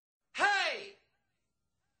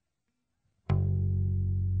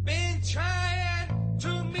trying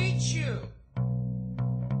to meet you.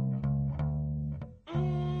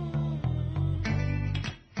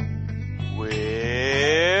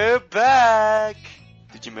 We're back!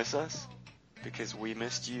 Did you miss us? Because we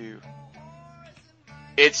missed you.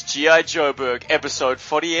 It's G.I. Joeberg, episode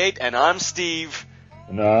 48, and I'm Steve.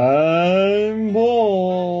 And I'm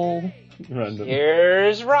Paul. Random.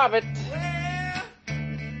 Here's Robert. Where have you been?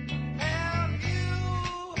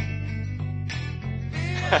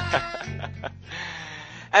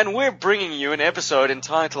 And we're bringing you an episode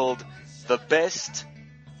entitled The Best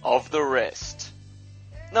of the Rest.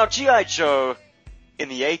 Now, G.I. Joe, in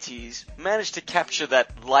the 80s, managed to capture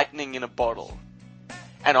that lightning in a bottle.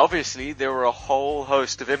 And obviously, there were a whole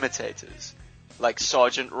host of imitators, like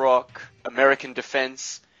Sergeant Rock, American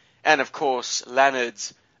Defense, and of course,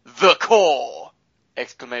 Lannard's The Core!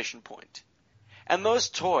 Exclamation point. And those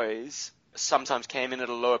toys sometimes came in at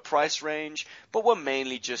a lower price range, but were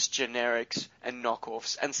mainly just generics and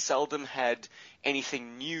knockoffs, and seldom had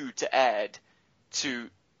anything new to add to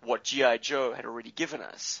what G.I. Joe had already given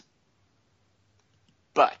us.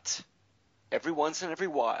 But, every once in every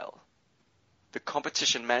while, the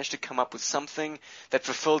competition managed to come up with something that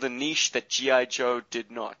fulfilled a niche that G.I. Joe did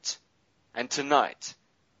not. And tonight,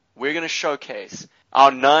 we're going to showcase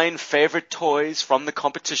our 9 favorite toys from the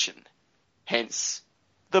competition. Hence,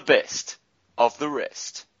 the best of the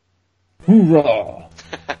rest. Hoorah!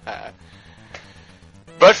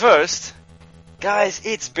 But first, guys,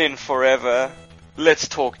 it's been forever. Let's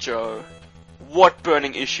talk, Joe. What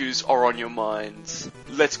burning issues are on your minds?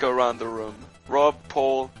 Let's go around the room. Rob,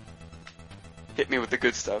 Paul, hit me with the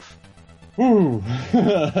good stuff. Ooh.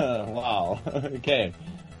 Wow. Okay.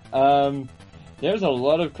 There's a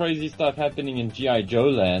lot of crazy stuff happening in G.I. Joe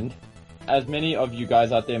land. As many of you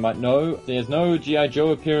guys out there might know, there's no G.I.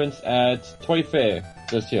 Joe appearance at Toy Fair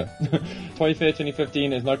this year. Toy Fair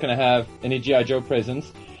 2015 is not going to have any G.I. Joe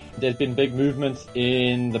presence. There's been big movements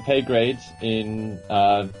in the pay grades in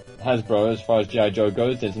Hasbro as far as G.I. Joe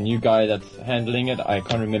goes. There's a new guy that's handling it. I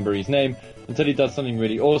can't remember his name. Until he does something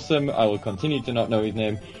really awesome, I will continue to not know his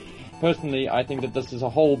name. Personally, I think that this is a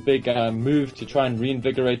whole big move to try and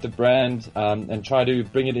reinvigorate the brand and try to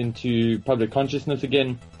bring it into public consciousness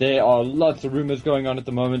again. There are lots of rumors going on at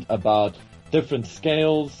the moment about different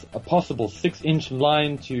scales, a possible 6-inch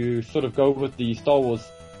line to sort of go with the Star Wars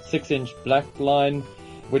 6-inch black line,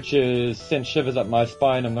 which is sent shivers up my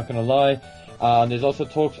spine, I'm not going to lie. There's also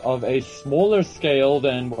talks of a smaller scale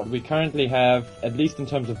than what we currently have, at least in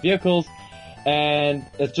terms of vehicles. And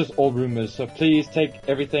it's just all rumors, so please take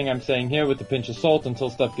everything I'm saying here with a pinch of salt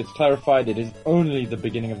until stuff gets clarified. It is only the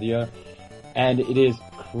beginning of the year, and it is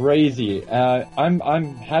crazy.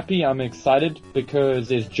 I'm happy, I'm excited, because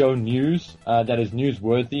there's Joe news that is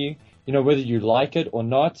newsworthy. You know, whether you like it or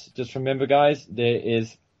not, just remember, guys, there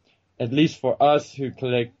is, at least for us who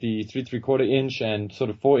collect the 3/3/4 inch and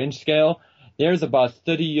sort of 4-inch scale, there's about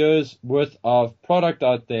 30 years worth of product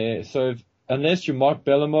out there. So unless you're Mark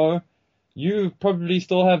Bellamo, you probably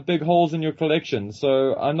still have big holes in your collection.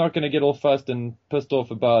 So I'm not going to get all fussed and pissed off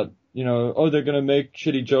about, you know, oh, they're going to make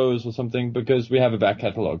shitty Joes or something, because we have a back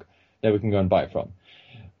catalog that we can go and buy from.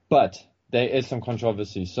 But there is some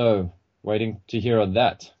controversy, so waiting to hear on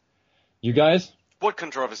that. You guys? What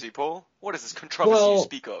controversy, Paul? What is this controversy you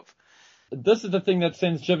speak of? This is the thing that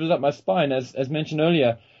sends shivers up my spine, as mentioned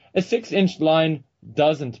earlier. A 6-inch line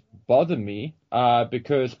doesn't bother me,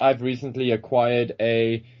 because I've recently acquired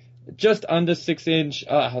a just under 6-inch,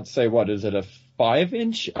 I'd say, what is it, a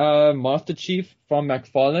 5-inch Master Chief from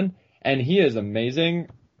McFarlane, and he is amazing.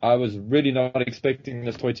 I was really not expecting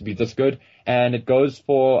this toy to be this good, and it goes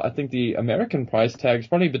for, I think the American price tag is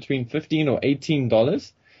probably between $15 or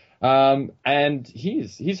 $18. And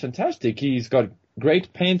he's fantastic. He's got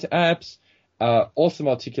great paint apps, awesome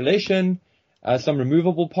articulation, some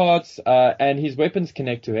removable parts, and his weapons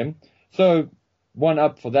connect to him. So, one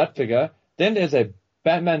up for that figure. Then there's a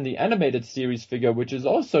Batman the Animated Series figure, which is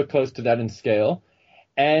also close to that in scale.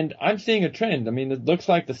 And I'm seeing a trend. I mean, it looks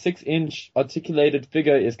like the 6-inch articulated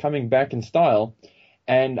figure is coming back in style.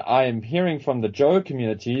 And I am hearing from the Joe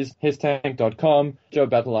communities, histank.com, Joe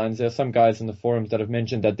Battle Lines, there's some guys in the forums that have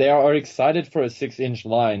mentioned that they are excited for a 6-inch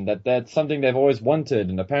line, that's something they've always wanted.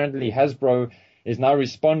 And apparently Hasbro is now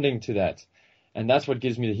responding to that. And that's what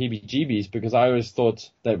gives me the heebie-jeebies, because I always thought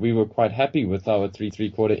that we were quite happy with our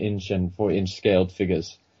 3/3/4 inch and 4-inch scaled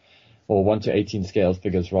figures, or 1/18 scaled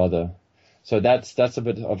figures rather. So that's a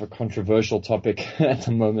bit of a controversial topic at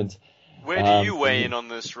the moment. Where do you weigh in on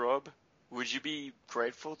this, Rob? Would you be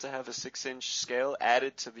grateful to have a 6-inch scale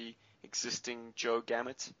added to the existing Joe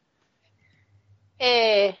gamut?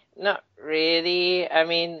 Not really. I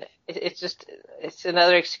mean, it's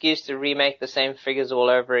another excuse to remake the same figures all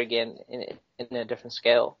over again in a different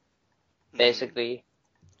scale, basically.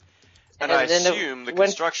 And I then assume the when-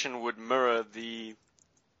 construction would mirror the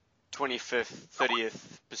 25th,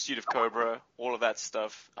 30th Pursuit of Cobra, all of that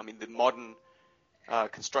stuff. I mean, the modern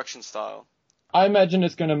construction style. I imagine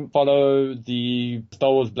it's going to follow the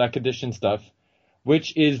Star Wars Black Edition stuff,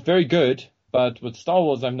 which is very good, but with Star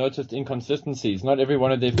Wars I've noticed inconsistencies. Not every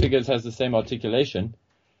one of their figures has the same articulation.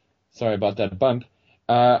 Sorry about that bump.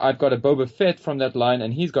 I've got a Boba Fett from that line,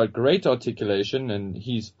 and he's got great articulation, and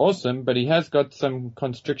he's awesome, but he has got some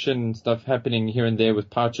constriction stuff happening here and there with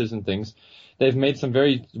pouches and things. They've made some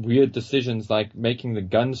very weird decisions, like making the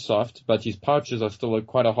gun soft, but his pouches are still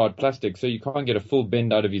quite a hard plastic, so you can't get a full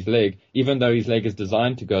bend out of his leg, even though his leg is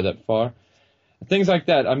designed to go that far. Things like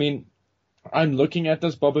that. I mean, I'm looking at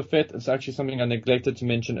this Boba Fett. It's actually something I neglected to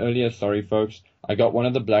mention earlier. Sorry, folks. I got one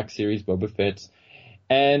of the Black Series Boba Fetts.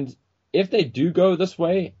 And if they do go this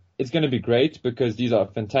way, it's going to be great because these are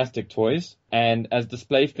fantastic toys. And as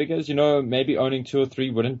display figures, maybe owning 2 or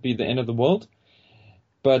 3 wouldn't be the end of the world.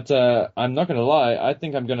 But I'm not going to lie. I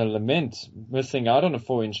think I'm going to lament missing out on a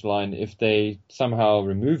 4-inch line if they somehow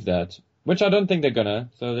remove that, which I don't think they're going to.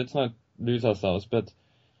 So let's not lose ourselves. But,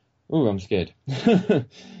 ooh, I'm scared. I'm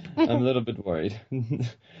a little bit worried.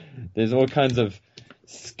 There's all kinds of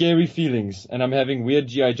scary feelings, and I'm having weird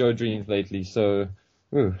G.I. Joe dreams lately, so...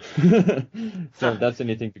 Ooh. So if that's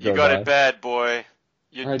anything to go You got by. it bad, boy.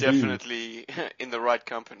 You're I do. definitely in the right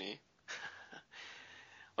company.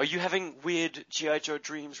 Are you having weird G.I. Joe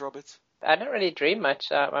dreams, Robert? I don't really dream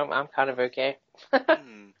much. I'm kind of okay.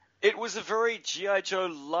 It was a very G.I. Joe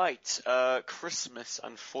light Christmas,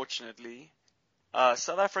 unfortunately.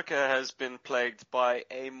 South Africa has been plagued by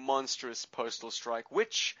a monstrous postal strike,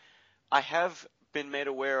 which I have been made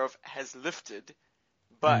aware of has lifted,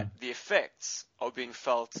 but the effects are being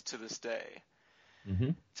felt to this day.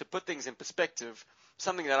 Mm-hmm. To put things in perspective,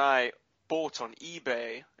 something that I bought on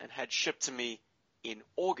eBay and had shipped to me in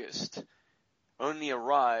August only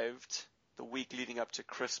arrived the week leading up to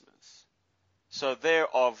Christmas. So there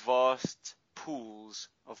are vast pools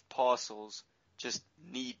of parcels, just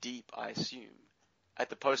knee-deep, I assume,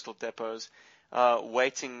 at the postal depots,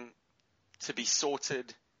 waiting to be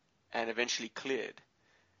sorted and eventually cleared.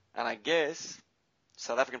 And I guess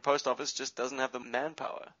South African Post Office just doesn't have the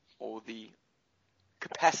manpower or the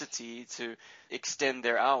capacity to extend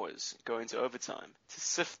their hours, go into overtime, to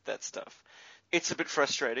sift that stuff. It's a bit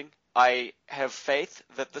frustrating. I have faith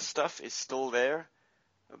that the stuff is still there.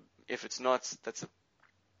 If it's not, that's a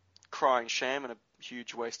crying shame and a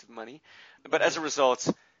huge waste of money. But as a result,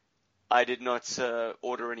 I did not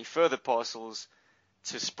order any further parcels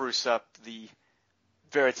to spruce up the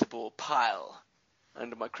veritable pile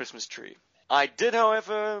under my Christmas tree. I did,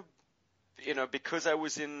 however, because I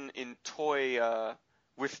was in toy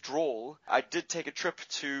withdrawal, I did take a trip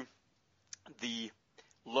to the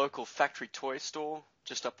local factory toy store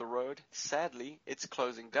just up the road. Sadly, it's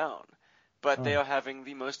closing down, but they are having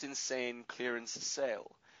the most insane clearance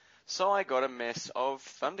sale. So I got a mess of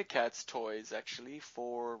Thundercats toys, actually,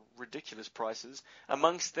 for ridiculous prices.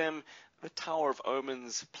 Amongst them, the Tower of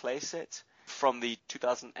Omens playset from the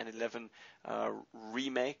 2011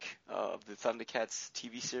 remake of the Thundercats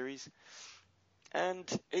TV series. And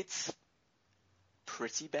it's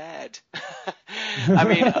pretty bad. I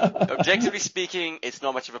mean, objectively speaking, it's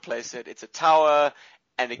not much of a playset. It's a tower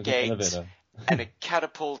and a With an gate elevator. and a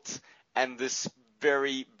catapult and this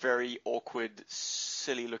very, very awkward,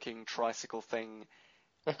 silly-looking tricycle thing.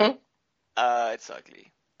 It's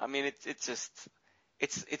ugly. I mean, it's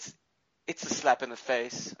a slap in the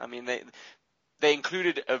face. I mean, they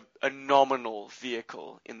included a nominal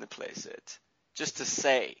vehicle in the playset just to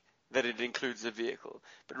say that it includes a vehicle,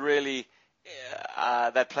 but really,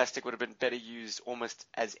 that plastic would have been better used almost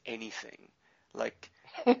as anything, like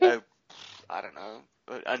I don't know,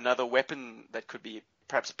 another weapon that could be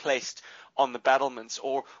perhaps placed on the battlements,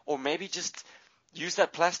 or maybe just use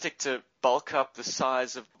that plastic to bulk up the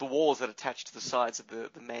size of the walls that attach to the sides of the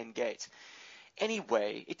main gate.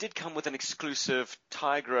 Anyway, it did come with an exclusive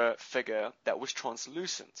Tigra figure that was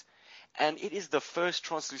translucent, and it is the first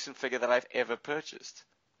translucent figure that I've ever purchased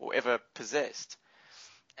or ever possessed.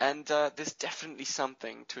 And there's definitely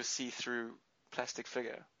something to a see-through plastic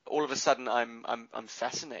figure. All of a sudden, I'm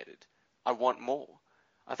fascinated. I want more.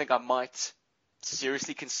 I think I might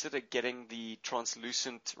seriously consider getting the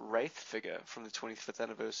translucent Wraith figure from the 25th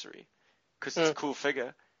anniversary, because it's a cool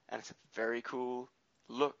figure and it's a very cool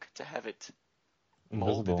look to have it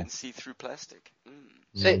molded Invisible. in see-through plastic.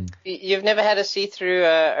 So you've never had a see-through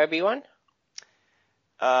Obi-Wan?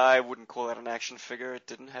 I wouldn't call that an action figure. It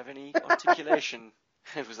didn't have any articulation.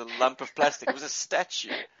 It was a lump of plastic. It was a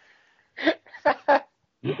statue.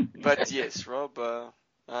 But yes, Rob,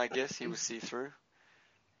 I guess he was see-through.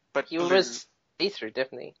 But He blue. was see-through,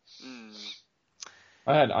 definitely. Mm,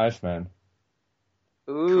 I had Iceman.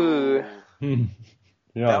 Ooh. cool.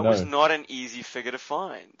 Yeah, That no. was not an easy figure to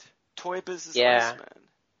find. Toy Biz's Yeah. Iceman.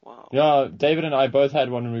 Wow. Yeah, David and I both had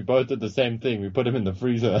one, and we both did the same thing. We put him in the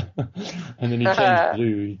freezer, and then he changed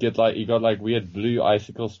blue. He got like weird blue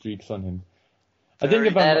icicle streaks on him. I think Very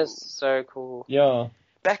if That I'm, is so cool. yeah,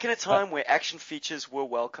 Back in a time where action features were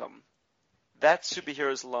welcome, that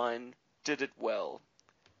superheroes line did it well.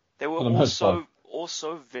 They were For the most part.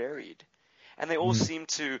 also varied, and they all seemed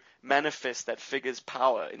to manifest that figure's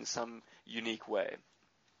power in some unique way,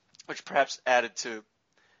 which perhaps added to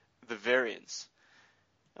the variance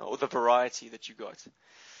or the variety that you got.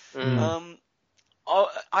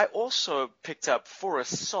 I also picked up for a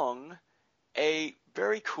song a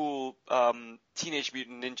very cool Teenage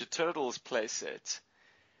Mutant Ninja Turtles playset,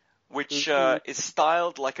 which is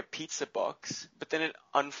styled like a pizza box, but then it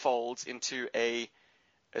unfolds into a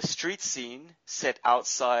street scene set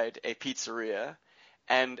outside a pizzeria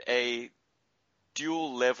and a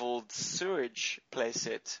dual-leveled sewage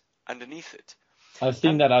playset underneath it. I've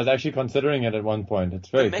seen that. I was actually considering it at one point. It's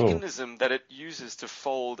very The cool. mechanism that it uses to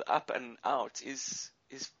fold up and out is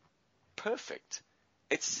perfect.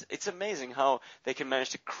 It's amazing how they can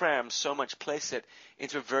manage to cram so much playset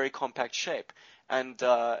into a very compact shape, and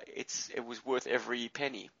it was worth every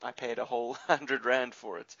penny. I paid a whole R100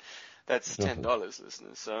 for it. That's $10,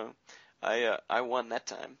 listeners. So I won that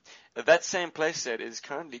time. That same playset is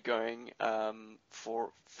currently going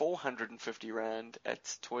for 450 Rand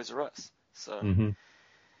at Toys R Us. So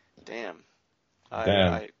damn.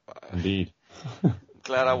 Damn. Indeed.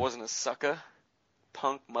 Glad I wasn't a sucker.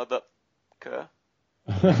 Punk motherfucker.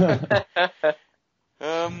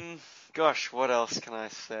 Gosh, what else can I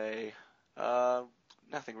say?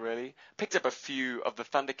 Nothing really. Picked up a few of the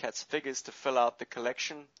Thundercats figures to fill out the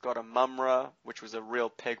collection. Got a Mumra, which was a real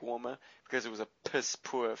peg warmer, because it was a piss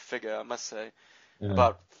poor figure, I must say. Yeah.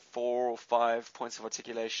 About 4 or 5 points of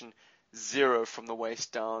articulation, 0 from the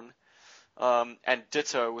waist down. And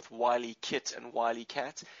ditto with Wily Kit and Wily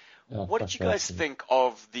Cat. Oh, What did you guys think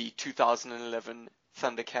of the 2011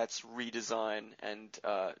 Thundercats redesign and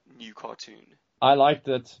new cartoon? I liked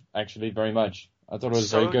it actually very much. I thought it was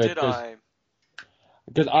So very good. did I.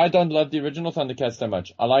 Because I don't love the original Thundercats so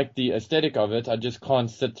much. I like the aesthetic of it. I just can't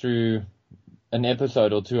sit through an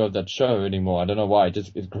episode or two of that show anymore. I don't know why.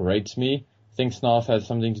 It grates me. I think Snarf has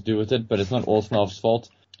something to do with it, but it's not all Snarf's fault.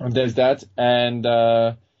 And there's that. And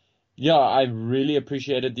yeah, I really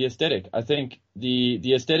appreciated the aesthetic. I think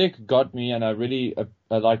the aesthetic got me, and I really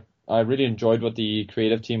enjoyed what the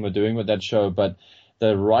creative team were doing with that show. But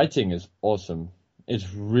the writing is awesome.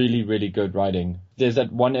 It's really, really good writing. There's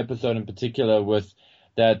that one episode in particular with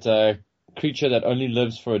that creature that only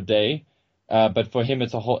lives for a day, but for him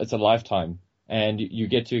it's a lifetime, and you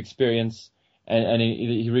get to experience. And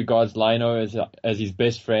he regards Lino as his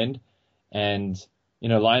best friend, and you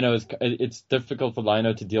know it's difficult for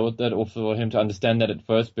Lino to deal with that, or for him to understand that at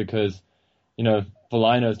first, because you know for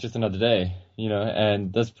Lino it's just another day, you know,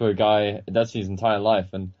 and this poor guy, that's his entire life.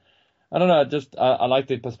 And I don't know, I like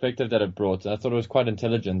the perspective that it brought. I thought it was quite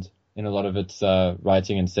intelligent in a lot of its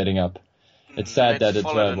writing and setting up. It's sad that it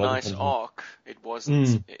followed a wasn't nice continued. arc. It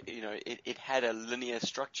wasn't, you know, it had a linear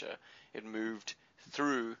structure. It moved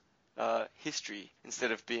through history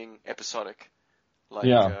instead of being episodic, like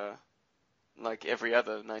every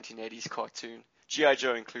other 1980s cartoon, G.I.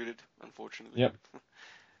 Joe included, unfortunately. Yep.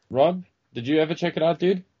 Rob, did you ever check it out,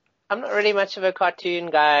 dude? I'm not really much of a cartoon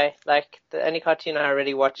guy. Like, the only cartoon I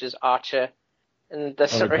really watch is Archer, and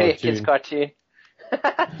that's not really a kid's cartoon.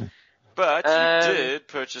 But you did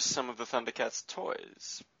purchase some of the Thundercats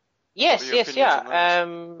toys. Yes, What are your opinions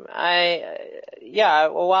on a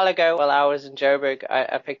while ago while I was in Joburg,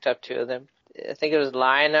 I picked up 2 of them. I think it was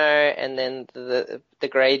Lino and then the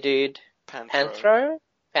grey dude. Panthro?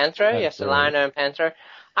 Yes, the Lino and Panthro.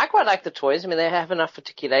 I quite like the toys. I mean, they have enough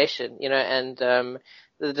articulation, you know, and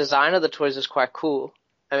the design of the toys is quite cool.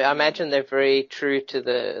 I mean, I imagine they're very true to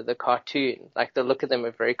the cartoon. Like, the look of them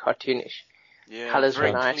are very cartoonish. Yeah, Colors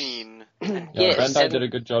very were nice. clean. Yeah, Bandai did a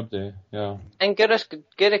good job there. Yeah. And good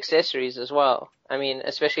accessories as well. I mean,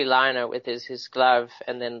 especially Lino with his glove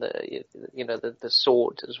and then the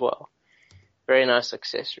sword as well. Very nice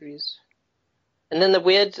accessories. And then the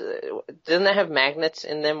weird, didn't they have magnets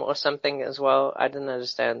in them or something as well? I didn't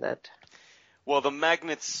understand that. Well, the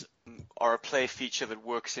magnets are a play feature that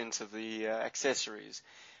works into the accessories,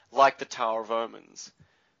 like the Tower of Omens.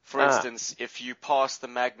 For instance, if you pass the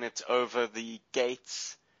magnet over the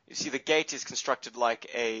gates You see, the gate is constructed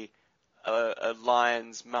like a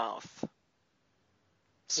lion's mouth.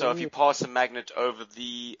 So if you pass a magnet over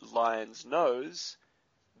the lion's nose,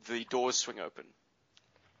 the doors swing open.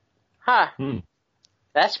 Huh.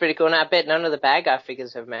 That's pretty cool. And I bet none of the bad guy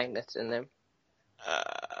figures have magnets in them.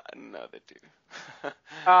 No, they do.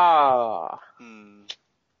 Oh.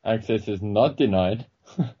 Access is not denied.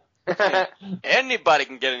 Anybody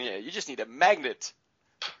can get in here. You just need a magnet.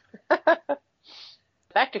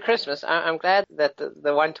 Back to Christmas. I'm glad that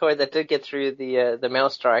the one toy that did get through the mail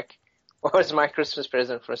strike was my Christmas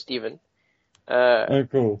present for Stephen. Oh,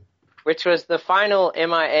 cool. Which was the final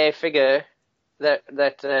MIA figure that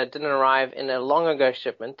didn't arrive in a long ago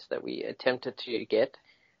shipment that we attempted to get.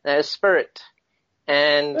 That is Spirit.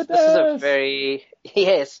 And this is a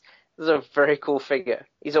very cool figure.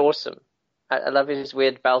 He's awesome. I love his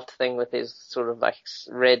weird belt thing with his sort of like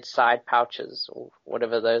red side pouches or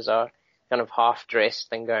whatever those are. Kind of half-dressed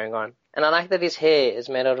thing going on. And I like that his hair is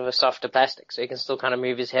made out of a softer plastic, so he can still kind of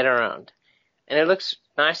move his head around. And it looks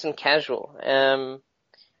nice and casual. And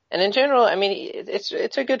in general, I mean,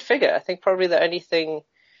 it's a good figure. I think probably the only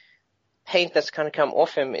paint that's kind of come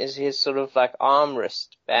off him is his sort of like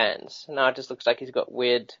armrest bands. Now it just looks like he's got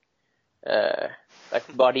weird,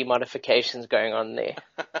 like body modifications going on there.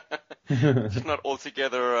 It's not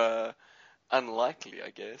altogether unlikely,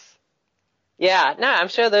 I guess. Yeah, no, I'm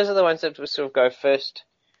sure those are the ones that will sort of go first.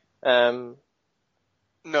 No,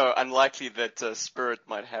 unlikely that Spirit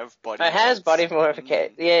might have body. It has body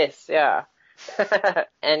modification. Yes, yeah.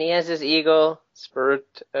 And he has his eagle, Spirit.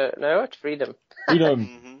 No, it's Freedom.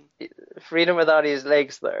 Freedom. Freedom without his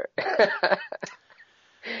legs, though.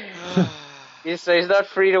 So he's not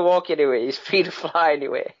free to walk anywhere. He's free to fly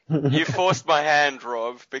anywhere. You forced my hand,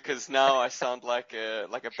 Rob, because now I sound like a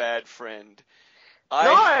bad friend.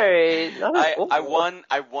 I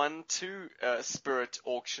won 2 Spirit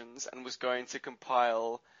auctions and was going to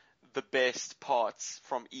compile the best parts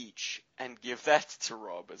from each and give that to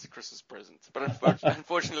Rob as a Christmas present. But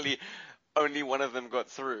unfortunately, only one of them got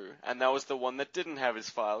through, and that was the one that didn't have his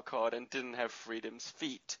file card and didn't have Freedom's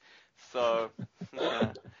feet. So,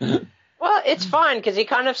 Well, it's fine because you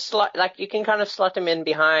kind of you can kind of slot him in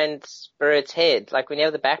behind Spirit's head, like when you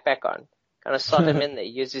have the backpack on, kind of slot him in there,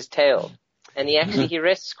 use his tail. And he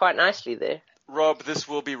rests quite nicely there. Rob, this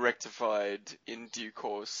will be rectified in due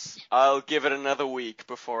course. I'll give it another week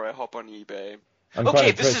before I hop on eBay.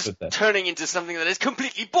 Okay, this is turning into something that is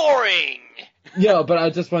completely boring! Yeah, but I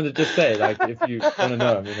just wanted to say, like, if you want to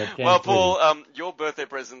know, I mean, it came Well, Paul, your birthday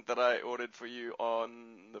present that I ordered for you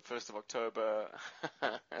on the 1st of October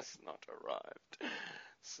has not arrived.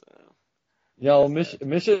 So. Yeah, well,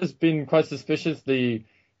 Misha's been quite suspiciously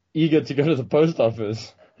eager to go to the post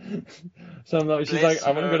office. So she's like,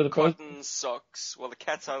 I want to go to the post. Cotton socks. Well, the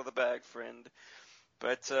cat's out of the bag, friend.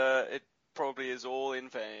 But it probably is all in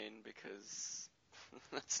vain because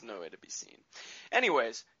that's nowhere to be seen.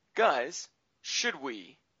 Anyways, guys, should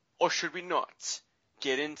we or should we not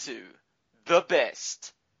get into the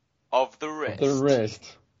best of the rest? The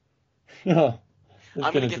rest. Yeah.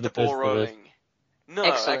 I'm going to get the ball rolling. No,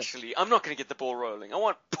 Excellent. Actually, I'm not going to get the ball rolling. I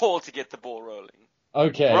want Paul to get the ball rolling.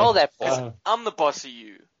 Okay. Roll that ball. I'm the boss of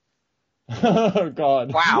you. Oh,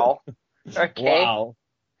 God. Wow. Okay. Wow.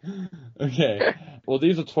 Okay. Well,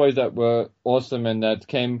 these are toys that were awesome and that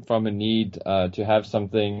came from a need to have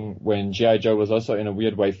something when G.I. Joe was also in a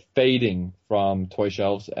weird way fading from toy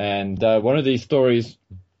shelves. And one of these stories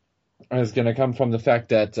is going to come from the fact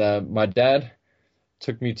that my dad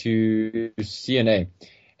took me to CNA.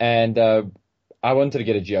 And I wanted to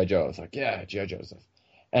get a G.I. Joe. I was like, yeah, G.I. Joe stuff.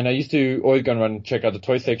 And I used to always go and run and check out the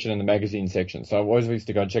toy section and the magazine section. So I always used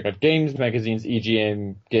to go and check out games, magazines,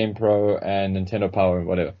 EGM, Game Pro, and Nintendo Power and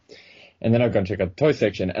whatever. And then I'd go and check out the toy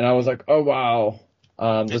section. And I was like, oh, wow.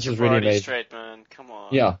 This is really amazing. Straight, man. Come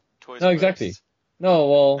on. Yeah. Toys no, first. exactly. No,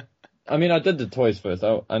 well, I mean, I did the toys first.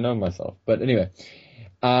 I know myself. But anyway.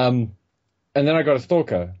 And then I got a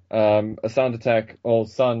Stalker. A Sound Attack, or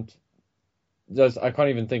Sound... I can't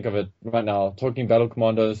even think of it right now. Talking Battle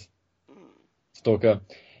Commandos. Stalker.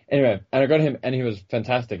 Anyway, and I got him, and he was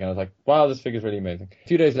fantastic. And I was like, wow, this figure's really amazing. A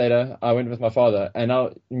few days later, I went with my father, and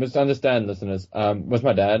now, you must understand, listeners, with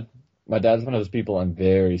my dad. My dad's one of those people I'm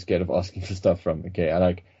very scared of asking for stuff from, okay?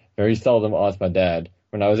 I, very seldom asked my dad,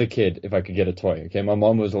 when I was a kid, if I could get a toy, okay? My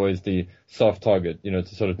mom was always the soft target,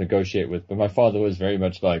 to sort of negotiate with, but my father was very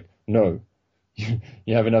much like, no,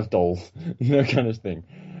 you have enough dolls, kind of thing.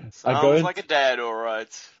 Sounds like a dad,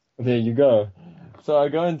 alright. There you go. So I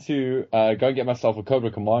go into go and get myself a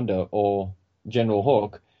Cobra Commander or General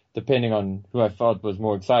Hawk, depending on who I felt was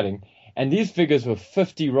more exciting. And these figures were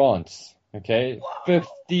 50 rands. Okay,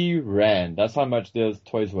 50 Rand. That's how much those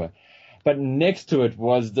toys were. But next to it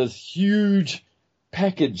was this huge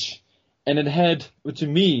package, and it had, to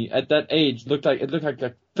me at that age, looked like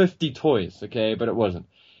 50 toys. Okay, but it wasn't.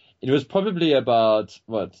 It was probably about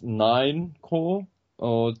 9 core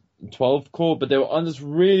or 12 core, but they were on this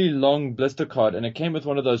really long blister card, and it came with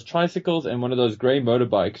one of those tricycles and one of those grey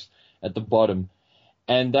motorbikes at the bottom,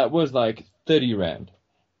 and that was like 30 Rand.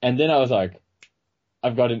 And then I was like,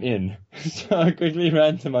 I've got an in. So I quickly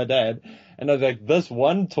ran to my dad and I was like, this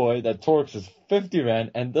one toy that torques is 50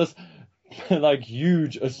 Rand and this like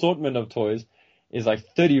huge assortment of toys is like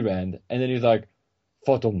 30 Rand. And then he's like,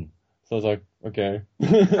 Fatum. So I was like, okay.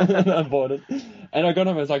 And I bought it. And I got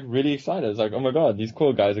him, I was like really excited. I was like, oh my god, these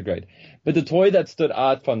cool guys are great. But the toy that stood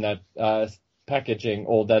out from that packaging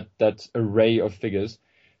or that array of figures,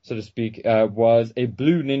 so to speak, was a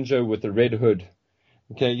blue ninja with a red hood.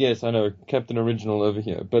 Okay, yes, I know, Captain Original over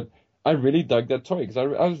here, but I really dug that toy because I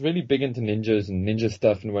was really big into ninjas and ninja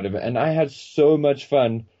stuff and whatever, and I had so much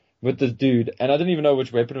fun with this dude, and I didn't even know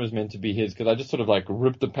which weapon was meant to be his because I just sort of like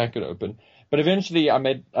ripped the packet open. But eventually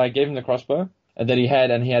I gave him the crossbow, and then he had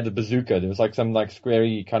the bazooka. There was like some like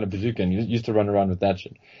squarey kind of bazooka, and he used to run around with that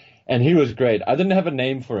shit. And he was great. I didn't have a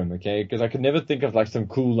name for him, okay, because I could never think of like some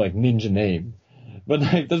cool like ninja name. But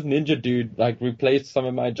like this ninja dude like replaced some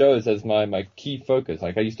of my Joes as my key focus.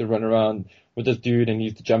 Like I used to run around with this dude and he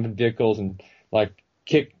used to jump in vehicles and like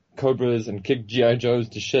kick Cobras and kick G.I. Joes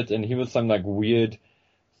to shit, and he was some like weird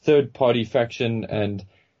third party faction, and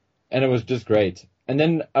it was just great. And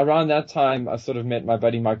then around that time I sort of met my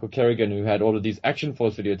buddy Michael Kerrigan, who had all of these Action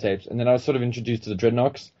Force videotapes, and then I was sort of introduced to the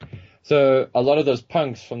Dreadnoks. So a lot of those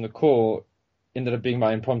punks from the core ended up being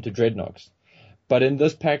my impromptu Dreadnoks. But in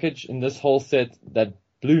this package, in this whole set, that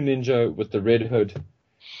blue ninja with the red hood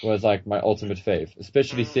was like my ultimate fave,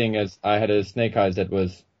 especially seeing as I had a Snake Eyes that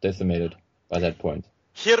was decimated by that point.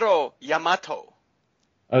 Hiro Yamato.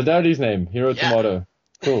 Oh, is that his name? Hiro Yeah. Tomato.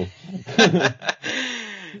 Cool.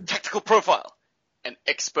 Tactical profile. An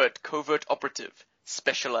expert covert operative.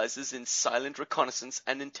 Specializes in silent reconnaissance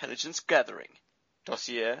and intelligence gathering.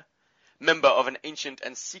 Dossier. Member of an ancient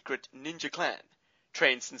and secret ninja clan.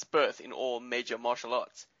 Trained since birth in all major martial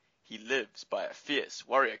arts. He lives by a fierce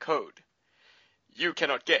warrior code. You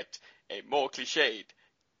cannot get a more cliched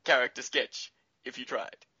character sketch if you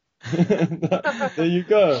tried. There you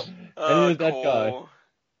go. And he was that guy. Cool.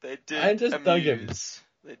 They did I just dug him. amuse.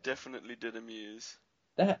 They definitely did amuse.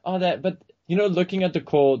 But you know, looking at the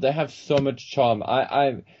core, they have so much charm.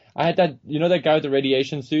 I had that, you know, that guy with the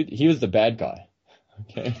radiation suit. He was the bad guy.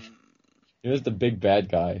 Okay, he was the big bad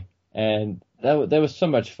guy, and that was so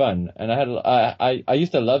much fun. And I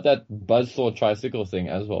used to love that buzzsaw tricycle thing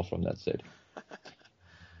as well from that set.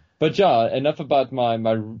 But yeah, enough about my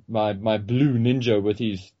blue ninja with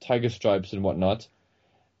his tiger stripes and whatnot.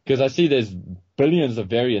 Because I see there's billions of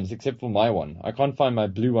variants except for my one. I can't find my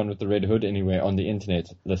blue one with the red hood anywhere on the internet,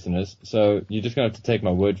 listeners. So you're just going to have to take my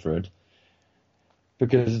word for it.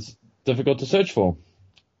 Because it's difficult to search for.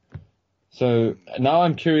 So now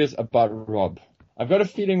I'm curious about Rob. I've got a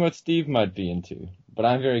feeling what Steve might be into. But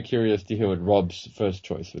I'm very curious to hear what Rob's first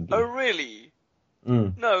choice would be. Oh, really?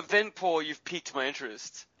 Mm. No, then, Paul, you've piqued my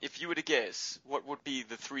interest. If you were to guess, what would be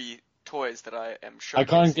the 3 toys that I am showcasing? I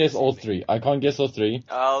can't guess all 3.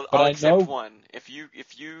 I'll I accept know- one. If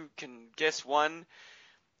you can guess one,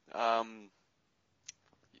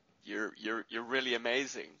 you're really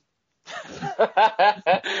amazing.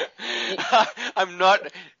 I'm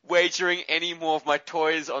not wagering any more of my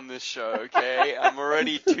toys on this show, okay? I'm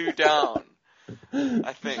already 2 down,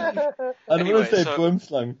 I think. I don't Anyway, want to say so-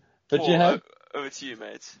 boomslang, but Paul, over to you,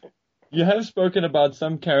 mate. you have spoken about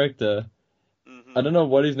some character. Mhm. I don't know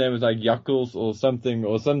what his name is, like Yuckles or something,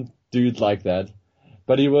 or some dude like that.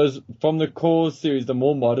 But he was from the Core series, the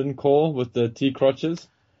more modern Core with the T crotches.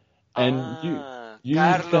 And you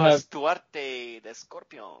used to Carlos have Duarte, the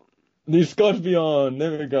Scorpion. the Scorpion.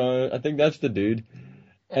 There we go. I think that's the dude.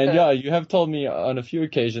 And yeah, you have told me on a few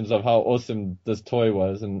occasions of how awesome this toy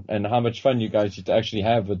was and how much fun you guys used to actually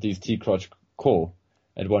have with these T crotch Core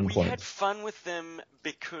at one We point. had fun with them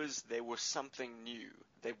because they were something new.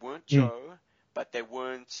 They weren't Joe, but they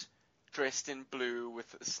weren't dressed in blue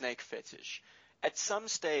with a snake fetish. At some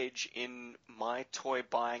stage in my toy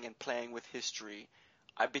buying and playing with history,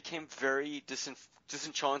 I became very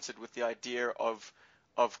disenchanted with the idea of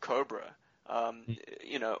Cobra.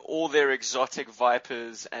 You know, all their exotic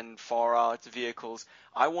Vipers and far-out vehicles.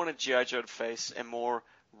 I wanted G.I. Joe to face a more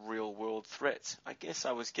real-world threat. I guess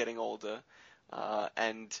I was getting older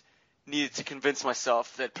and needed to convince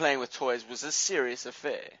myself that playing with toys was a serious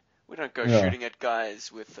affair. We don't go Yeah. shooting at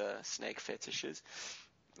guys with snake fetishes.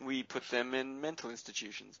 we put them in mental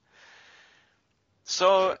institutions.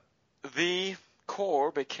 So the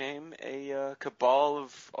Corps became a cabal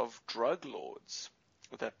of drug lords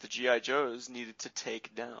that the G.I. Joes needed to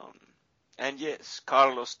take down. And yes,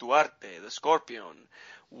 Carlos Duarte, the Scorpion,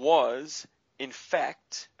 was, in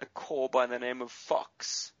fact, a Corps by the name of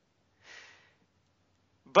Fox.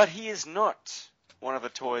 But he is not one of the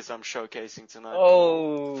toys I'm showcasing tonight.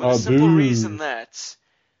 Oh. For the simple reason that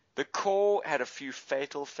the Corps had a few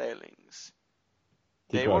fatal failings.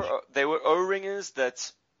 They were O-ringers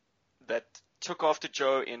that took after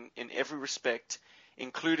Joe in every respect,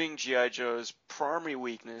 including G.I. Joe's primary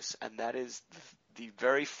weakness, and that is the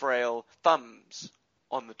very frail thumbs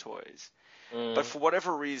on the toys. But for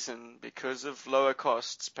whatever reason, because of lower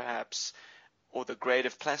costs perhaps, or the grade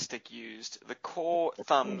of plastic used, the Corps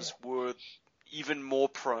thumbs were even more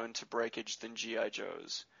prone to breakage than G.I.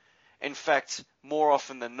 Joe's. In fact, more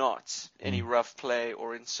often than not, any rough play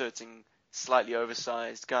or inserting slightly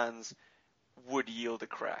oversized guns would yield a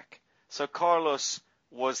crack. So Carlos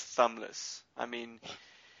was thumbless. I mean,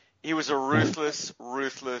 he was a ruthless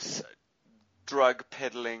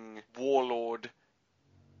drug-peddling warlord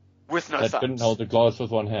with no thumbs. That couldn't hold a glass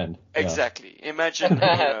with one hand. Exactly. Yeah. Imagine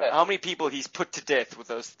how many people he's put to death with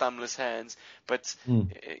those thumbless hands. But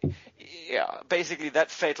yeah, basically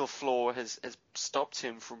that fatal flaw has stopped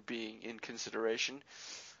him from being in consideration.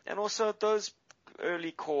 And also those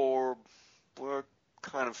early Corps were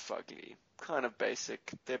kind of fugly, kind of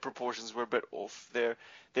basic. Their proportions were a bit off. Their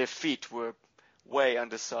feet were way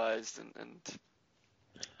undersized and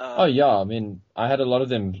oh yeah, I mean, I had a lot of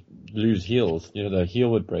them lose heels. You know, the heel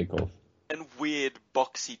would break off. And weird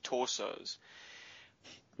boxy torsos.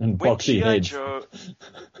 And when boxy G.I. heads. Joe...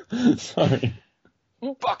 Sorry.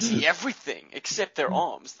 Boxy everything except their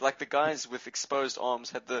arms. Like the guys with exposed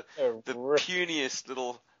arms had the puniest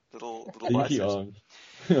little Dinky biceps. arms.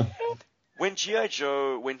 When G.I.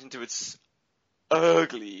 Joe went into its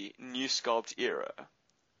ugly new sculpt era,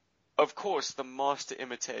 of course the master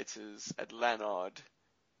imitators at Lannard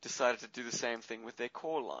decided to do the same thing with their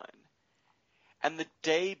Corps line. And the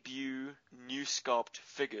debut new sculpt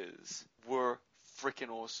figures were freaking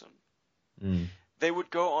awesome. They would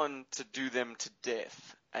go on to do them to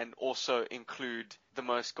death and also include the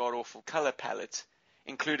most god-awful color palette,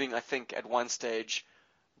 including, I think, at one stage,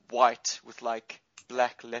 white with like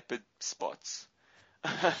black leopard spots.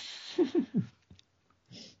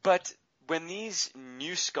 But when these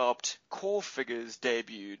new sculpt Corps figures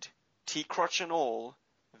debuted, T-crotch and all,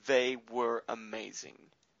 they were amazing.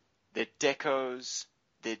 Their decos,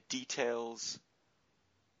 their details,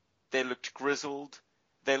 they looked grizzled.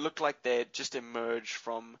 They looked like they had just emerged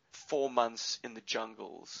from 4 months in the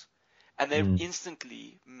jungles. And they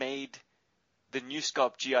instantly made the new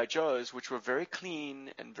sculpt G.I. Joes, which were very clean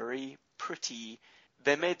and very pretty,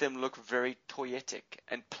 they made them look very toyetic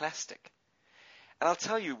and plastic. And I'll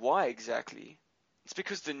tell you why exactly. It's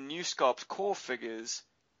because the new sculpt Corps figures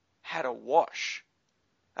had a wash.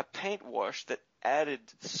 A paint wash that added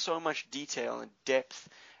so much detail and depth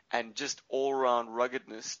and just all-around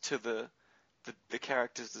ruggedness to the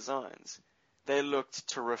characters' designs. They looked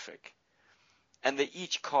terrific. And they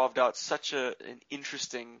each carved out such an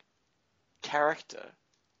interesting character.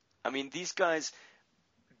 I mean, these guys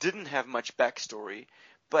didn't have much backstory,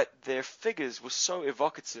 but their figures were so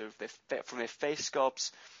evocative, from their face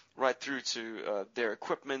sculpts right through to their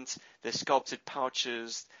equipment, their sculpted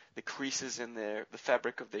pouches, the creases in the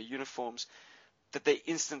fabric of their uniforms, that they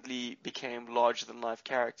instantly became larger-than-life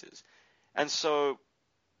characters. And so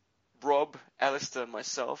Rob, Alistair, and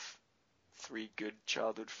myself, 3 good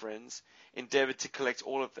childhood friends, endeavored to collect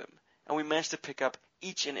all of them. And we managed to pick up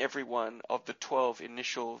each and every one of the 12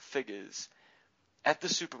 initial figures at the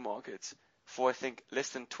supermarket for, I think, less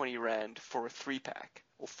than 20 Rand for a 3-pack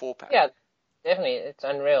or 4-pack. Yeah, definitely. It's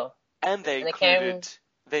unreal. And they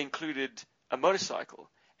included a motorcycle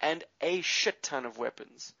and a shit ton of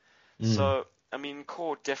weapons. So, I mean,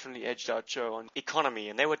 Corps definitely edged out Joe on economy,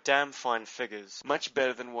 and they were damn fine figures. Much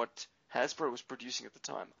better than what Hasbro was producing at the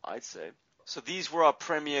time, I'd say. So these were our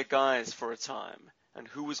premier guys for a time. And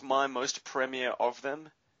who was my most premier of them?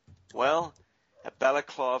 Well, a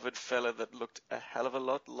balaclavaed fella that looked a hell of a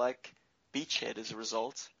lot like Beachhead as a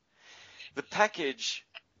result. The package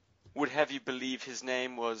would have you believe his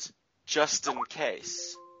name was Justin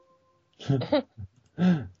Case.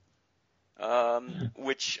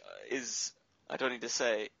 Which is, I don't need to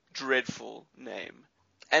say, dreadful name.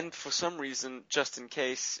 And for some reason, Justin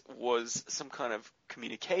Case was some kind of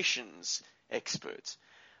communications expert.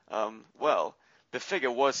 Well, the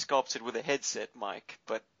figure was sculpted with a headset mic,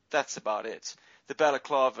 but that's about it. The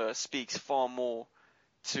balaclava speaks far more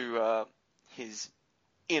to his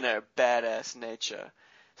inner badass nature.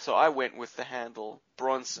 So I went with the handle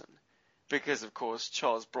Bronson, because of course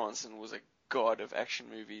Charles Bronson was a god of action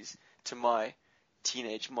movies to my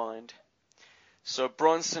teenage mind. So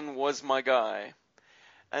Bronson was my guy.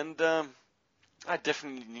 And I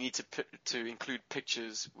definitely need to include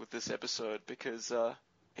pictures with this episode because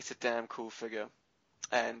it's a damn cool figure,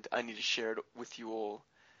 and I need to share it with you all.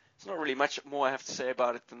 There's not really much more I have to say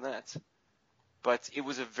about it than that, but it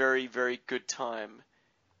was a very, very good time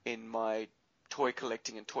in my toy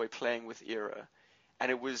collecting and toy playing with era, and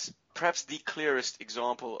it was perhaps the clearest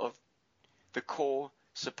example of the core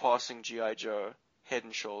surpassing G.I. Joe head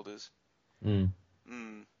and shoulders.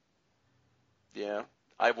 Yeah.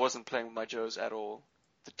 I wasn't playing with my Joes at all.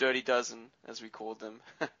 The Dirty Dozen, as we called them,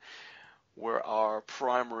 were our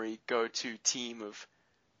primary go-to team of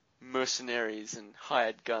mercenaries and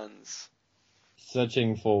hired guns.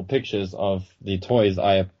 Searching for pictures of the toys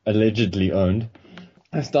I allegedly owned,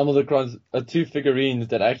 I stumbled across two figurines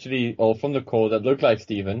that actually, or from the core, that look like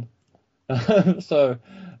Steven. So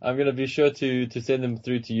I'm going to be sure to send them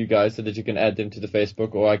through to you guys so that you can add them to the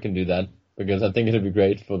Facebook, or I can do that, because I think it'll be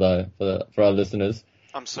great for our listeners.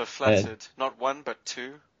 I'm so flattered. Not one, but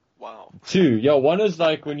two. Wow. Two. Yeah, one is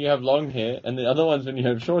like when you have long hair, and the other one's when you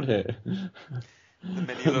have short hair. The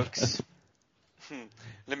many looks.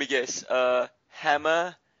 Let me guess.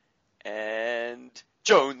 Hammer and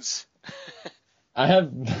Jones. I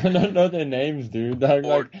don't know their names, dude.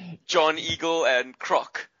 Or John Eagle and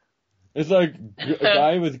Croc. It's like a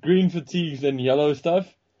guy with green fatigues and yellow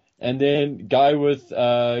stuff, and then guy with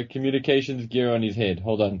communications gear on his head.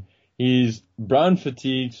 Hold on. He's brown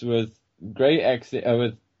fatigues with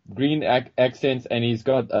with green accents, and he's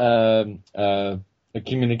got a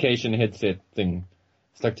communication headset thing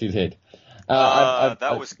stuck to his head.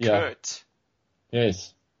 That was Kurt.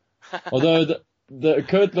 Yes. Although the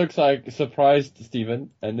Kurt looks like surprised Steven,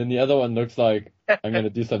 and then the other one looks like I'm going to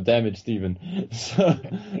do some damage, Steven. So,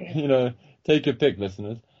 take your pick,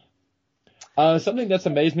 listeners. Something that's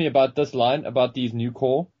amazed me about this line, about these new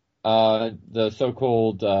core, the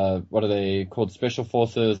so-called, what are they called, Special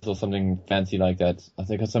Forces or something fancy like that. I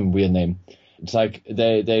think it's some weird name. It's like,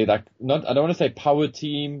 they like, not, I don't want to say power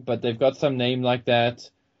team, but they've got some name like that.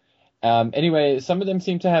 Anyway, some of them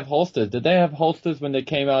seem to have holsters. Did they have holsters when they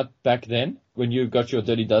came out back then, when you got your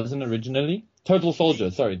Dirty Dozen originally? Total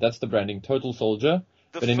Soldier, sorry, that's the branding, Total Soldier.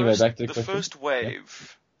 Back to the question. First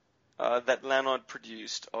wave that Lanard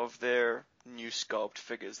produced of their new sculpt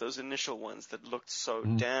figures, those initial ones that looked so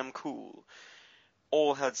damn cool,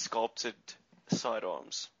 all had sculpted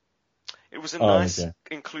sidearms. It was a nice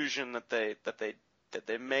inclusion that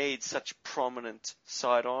they made such prominent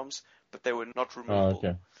sidearms, but they were not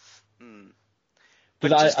removable. But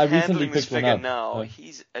just handling this figure now,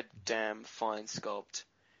 he's a damn fine sculpt.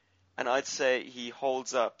 And I'd say he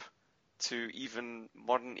holds up to even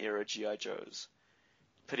modern era G.I. Joes.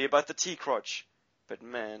 Pity about the T-crotch, but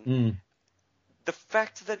man, the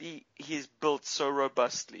fact that he is built so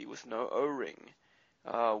robustly with no O-ring,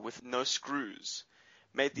 with no screws,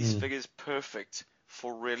 made these figures perfect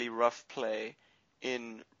for really rough play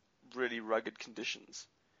in really rugged conditions.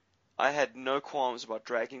 I had no qualms about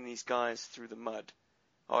dragging these guys through the mud.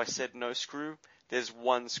 Oh, I said no screw? There's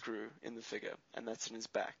one screw in the figure, and that's in his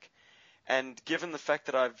back. And given the fact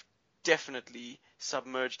that I've definitely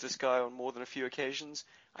submerged this guy on more than a few occasions,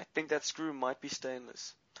 I think that screw might be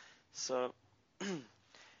stainless. So,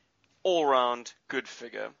 all round, good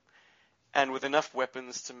figure. And with enough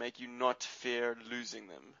weapons to make you not fear losing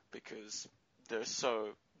them, because they're so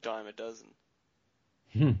dime a dozen.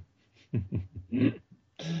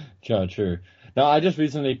 Sure, true. Now, I just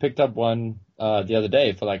recently picked up one the other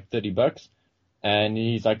day for like $30, and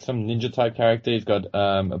he's like some ninja type character. He's got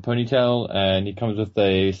a ponytail, and he comes with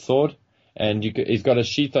a sword, and he's got a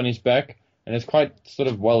sheath on his back, and it's quite sort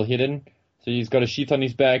of well hidden. So he's got a sheath on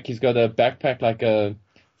his back. He's got a backpack like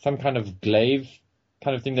some kind of glaive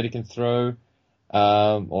kind of thing that he can throw,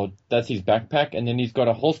 or that's his backpack, and then he's got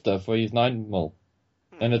a holster for his 9mm,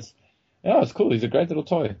 and it's cool. He's a great little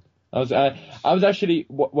toy. I was actually,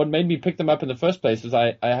 what made me pick them up in the first place is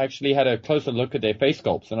I actually had a closer look at their face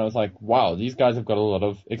sculpts, and I was like, wow, these guys have got a lot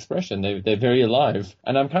of expression. They're very alive,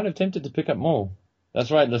 and I'm kind of tempted to pick up more. That's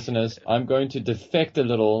right, listeners. I'm going to defect a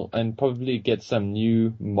little and probably get some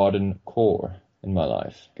new modern core in my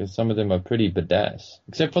life, because some of them are pretty badass.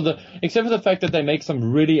 Except for the fact that they make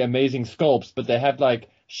some really amazing sculpts, but they have like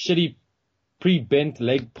shitty pre-bent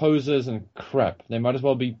leg poses and crap. They might as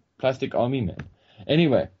well be plastic army men.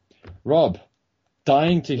 Anyway, Rob,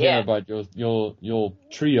 dying to hear about your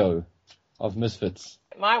trio of misfits.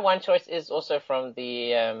 My one choice is also from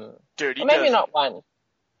the Dirty or maybe Dozen. not one.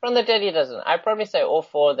 From the Dirty Dozen, I'd probably say all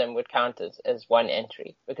four of them would count as one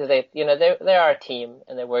entry because they are a team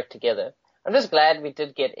and they work together. I'm just glad we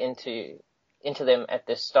did get into them at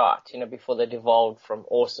the start, before they devolved from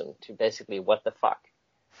awesome to basically what the fuck.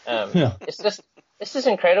 Yeah. It's just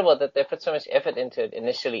incredible that they put so much effort into it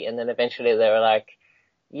initially, and then eventually they were like,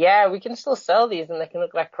 yeah, we can still sell these and they can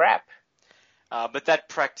look like crap. But that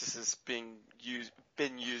practice has been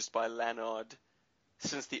used by Lannard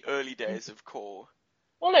since the early days of Core.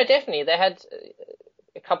 Well, no, definitely. They had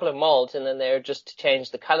a couple of molds, and then they were just to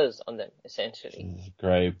change the colors on them, essentially.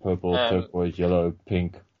 Grey, purple, turquoise, yellow,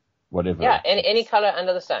 pink, whatever. Yeah, any color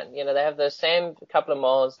under the sun. They have those same couple of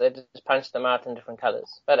molds. They just punch them out in different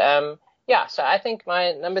colors. But yeah. So I think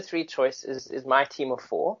my number 3 choice is my team of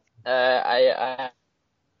 4. I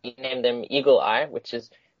named them Eagle Eye, which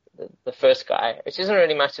is the first guy, which isn't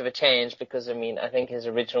really much of a change because I think his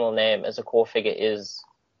original name as a core figure is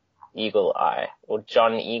Eagle Eye or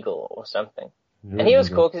John Eagle or something. And he was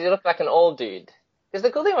cool because he looked like an old dude. Because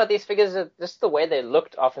the cool thing about these figures is just the way they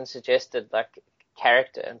looked often suggested like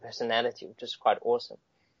character and personality, which is quite awesome.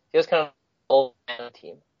 He was kind of an old man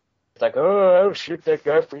team. It's like, oh, I'll shoot that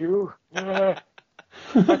guy for you. I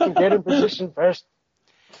can get in position first.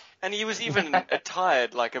 And he was even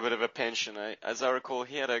attired like a bit of a pensioner. As I recall,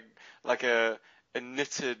 he had a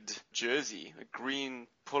knitted jersey, a green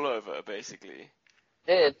pullover, basically.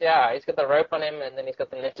 Yeah, he's got the rope on him, and then he's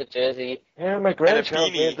got the knitted jersey. Yeah, my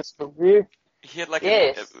grandchild beanie. made this for me. He had like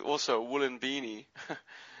also a woolen beanie.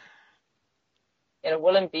 And a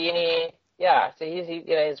woolen beanie. Yeah, so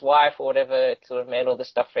his wife or whatever sort of made all this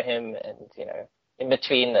stuff for him, and in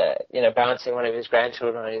between, bouncing one of his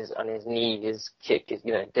grandchildren on his knee, his kick is,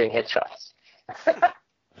 doing headshots.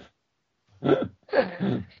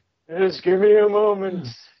 Just give me a moment,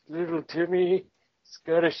 little Timmy. He's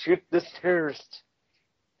gotta shoot this terrorist.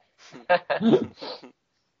 So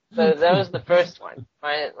that was the first one.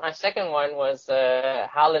 My second one was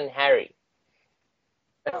Howlin' Harry.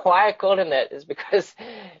 Why I called him that is because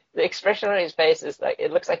the expression on his face is like,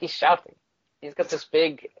 it looks like he's shouting. He's got this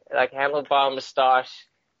big, like, handlebar mustache,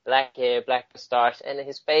 black hair, black mustache, and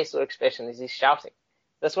his facial expression is he's shouting.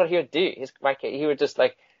 That's what he would do. He would just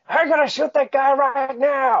like, I'm gonna shoot that guy right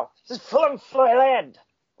now! Just full him lead!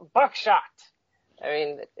 Buckshot! I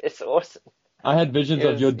mean, it's awesome. I had visions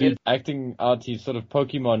of your dude acting out his sort of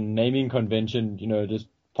Pokemon naming convention, just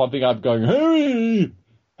popping up going, Harry!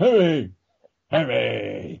 Harry!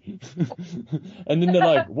 Harry! And then they're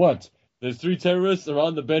like, what? There's 3 terrorists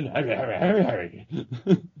around the bend. Harry, Harry, Harry, Harry.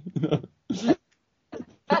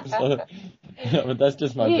 So, yeah, but that's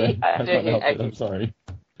just my brain. I can't help it. I'm sorry.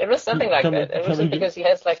 It was something like that. It was because he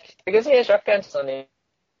has shotguns on him.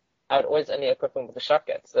 I would always only equip him with a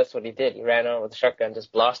shotgun. So that's what he did. He ran on with a shotgun,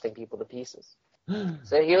 just blasting people to pieces.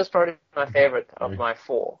 So he was probably my favorite of my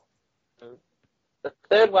 4. The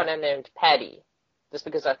third one I named Paddy, just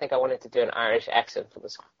because I think I wanted to do an Irish accent for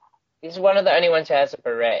this. He's one of the only ones who has a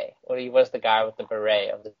beret, or he was the guy with the beret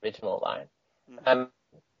of the original line.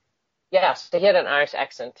 Yeah, so he had an Irish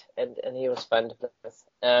accent, and he was fun to play with.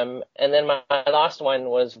 And then my last one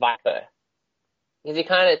was Viper.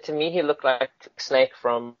 Because to me, he looked like Snake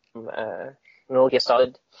from Metal Gear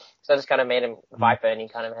Solid. So I just kind of made him Viper, and he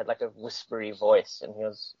kind of had like a whispery voice, and he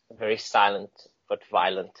was very silent but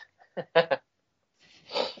violent.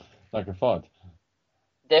 Like a fart.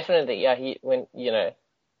 Definitely, yeah.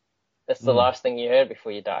 That's the last thing you heard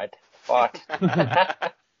before you died. Fart.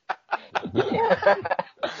 You'd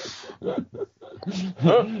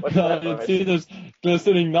see this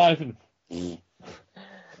glistening knife and...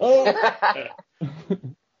 Oh!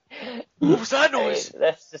 What was that noise?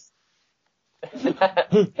 That's just...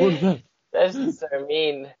 What was that? That's just so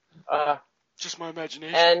mean. Just my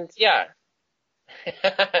imagination. And, yeah.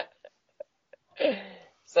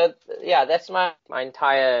 So, yeah, that's my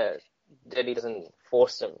entire Dirty Dozen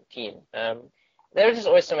foursome team. They were just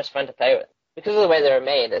always so much fun to play with. Because of the way they were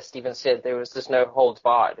made, as Stephen said, there was just no holds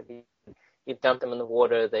barred. You dump them in the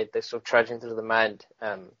water, they sort of trudge into the mud.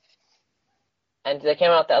 And they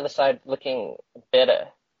came out the other side looking better,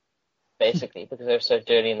 basically, because they were so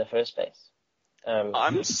dirty in the first place.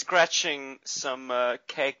 I'm scratching some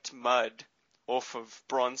caked mud off of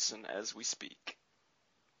Bronson as we speak.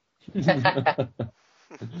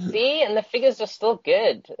 See, and the figures are still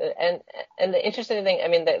good. And the interesting thing, I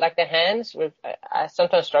mean, like the hands, I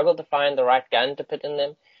sometimes struggle to find the right gun to put in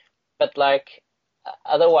them. But like,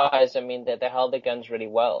 otherwise, I mean, they held their guns really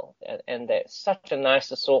well. And they're such a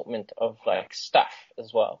nice assortment of like stuff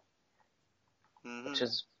as well. Mm-hmm. Which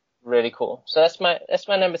is really cool. So that's my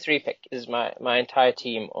number 3 pick, is my entire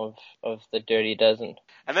team of the Dirty Dozen.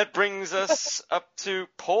 And that brings us up to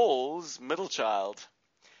Paul's middle child.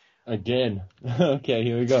 Again. Okay,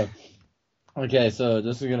 here we go. Okay, so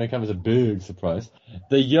this is going to come as a big surprise.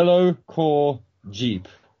 The yellow core Jeep.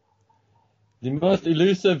 The most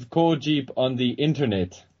elusive core Jeep on the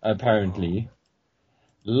internet, apparently.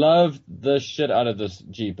 Loved the shit out of this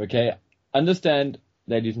Jeep, okay? Understand,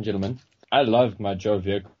 ladies and gentlemen, I loved my Joe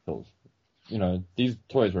vehicles. You know, these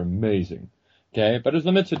toys were amazing, okay? But it was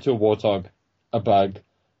limited to a Warthog, a Bug,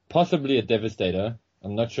 possibly a Devastator.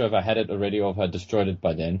 I'm not sure if I had it already or if I destroyed it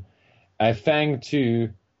by then. A Fang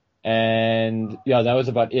 2, and yeah, that was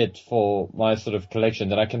about it for my sort of collection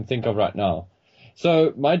that I can think of right now.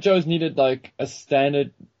 So my Joes needed like a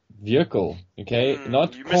standard vehicle, okay?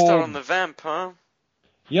 Not you missed out on the Vamp, huh?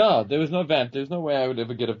 Yeah, there was no Vamp. There's no way I would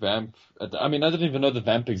ever get a Vamp. I mean, I didn't even know the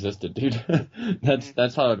Vamp existed, dude.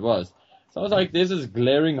 That's how it was. So I was like, there's this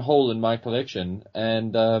glaring hole in my collection,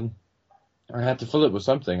 and I had to fill it with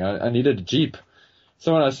something. I needed a Jeep.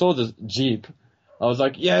 So when I saw this Jeep, I was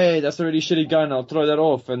like, yay, that's a really shitty gun. I'll throw that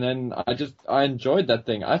off. And then I enjoyed that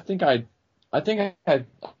thing. I think I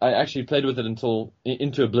actually played with it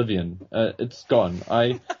into oblivion. It's gone.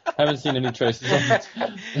 I haven't seen any traces of it.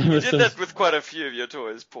 You did that with quite a few of your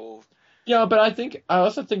toys, Paul. Yeah, but I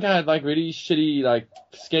also think I had like really shitty, like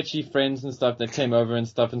sketchy friends and stuff that came over and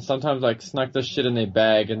stuff, and sometimes like snuck this shit in their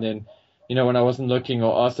bag, and then, you know, when I wasn't looking,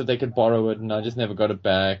 or asked if they could borrow it, and I just never got it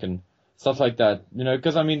back, and stuff like that. You know,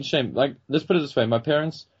 because I mean, shame. Like, let's put it this way: my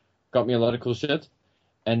parents got me a lot of cool shit.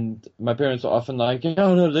 And my parents are often like,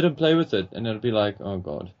 oh no, let him play with it. And it'll be like, oh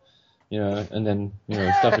god. You know, and then, you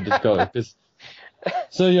know, stuff would just go.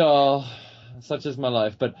 So yeah, such is my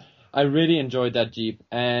life. But I really enjoyed that Jeep.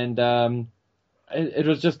 And it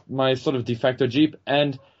was just my sort of de facto Jeep.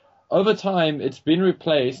 And over time, it's been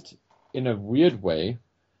replaced in a weird way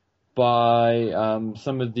by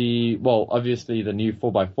some of the, well, obviously the new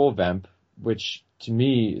 4x4 Vamp, which to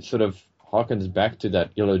me sort of harkens back to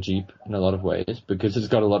that yellow Jeep in a lot of ways, because it's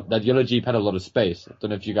got that yellow Jeep had a lot of space. I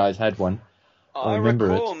don't know if you guys had one. I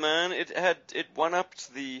recall, man, it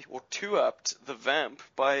one-upped two-upped the Vamp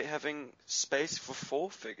by having space for 4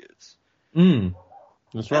 figures.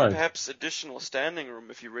 That's right. And perhaps additional standing room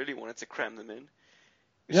if you really wanted to cram them in.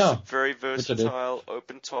 It's yeah. a very versatile,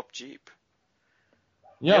 open-top Jeep.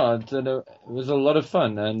 Yeah, it was a lot of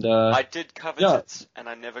fun, and I did covet it, and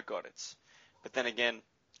I never got it. But then again,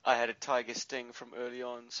 I had a Tiger Sting from early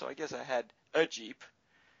on, so I guess I had a Jeep.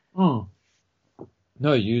 No,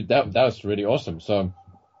 that was really awesome. So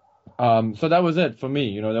that was it for me.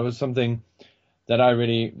 You know, that was something that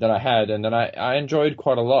I had and that I enjoyed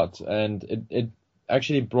quite a lot, and it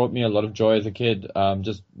actually brought me a lot of joy as a kid,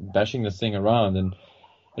 just bashing this thing around. And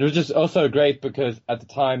it was just also great because at the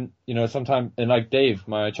time, you know, and like Dave,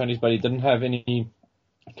 my Chinese buddy, didn't have any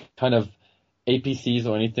kind of APCs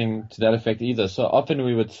or anything to that effect either. So often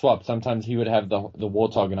we would swap. Sometimes he would have the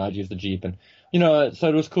Warthog and I'd use the Jeep, and you know, so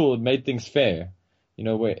it was cool. It made things fair. You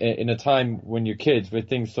know, where in a time when you're kids, where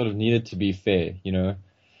things sort of needed to be fair. You know,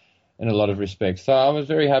 in a lot of respects. So I was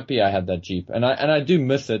very happy I had that Jeep, and I do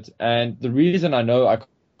miss it. And the reason I know I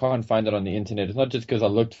can't find it on the internet is not just because I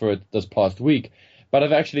looked for it this past week, but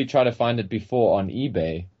I've actually tried to find it before on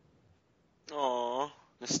eBay. Aww,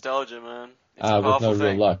 nostalgia, man. With no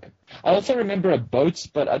real luck. I also remember a boat,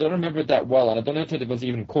 but I don't remember it that well, and I don't know if it was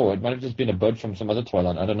even Core. It might have just been a boat from some other toy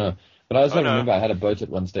line. I don't know. But I also remember I had a boat at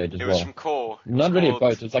one stage as well. It was from Core. Not really a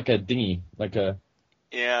boat. It was like a dinghy,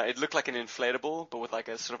 Yeah, it looked like an inflatable, but with like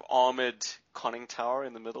a sort of armored conning tower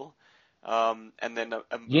in the middle, and then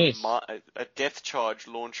a depth charge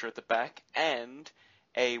launcher at the back, and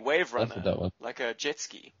a wave runner, like a jet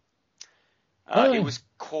ski. It was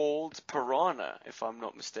called Piranha, if I'm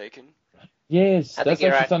not mistaken. Yes, that's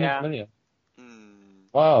actually something familiar.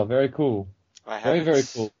 Wow, very cool. Very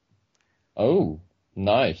cool. Oh,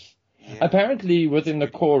 nice. Yeah. Apparently within the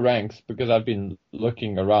Core ranks, because I've been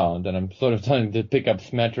looking around and I'm sort of trying to pick up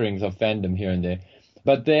smatterings of fandom here and there,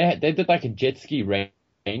 but they did like a jet ski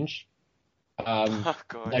range. It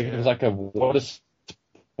was like a water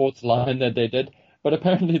sports line that they did, but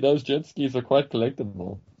apparently those jet skis are quite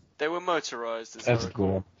collectible. They were motorized. That's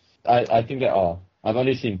cool. I think they are. I've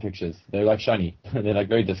only seen pictures. They're like shiny. They're like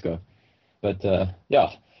very disco. But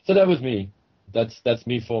yeah, so that was me. That's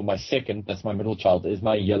me for my second. That's my middle child. Is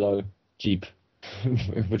my yellow Jeep,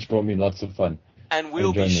 which brought me lots of fun. And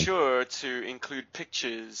we'll be sure to include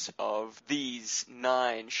pictures of these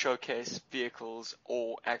 9 showcase vehicles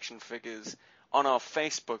or action figures on our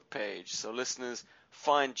Facebook page. So listeners,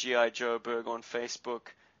 find G.I. Joe Berg on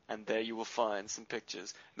Facebook, and there you will find some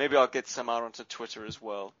pictures. Maybe I'll get some out onto Twitter as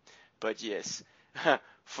well. But yes,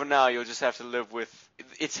 for now you'll just have to live with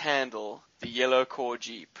its handle, the Yellow Core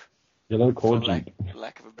Jeep. Yellow Core Jeep.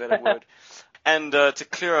 Lack of a better word. And to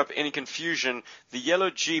clear up any confusion, the yellow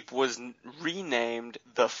Jeep was renamed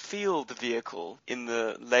the Field Vehicle in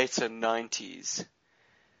the later 90s.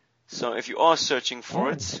 So if you are searching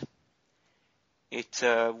for it, it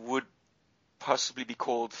would possibly be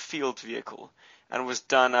called Field Vehicle, and was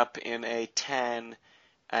done up in a tan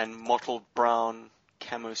and mottled brown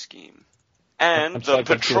camo scheme. And the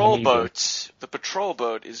patrol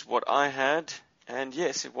boat is what I had, and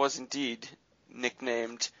yes, it was indeed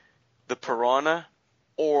nicknamed the Piranha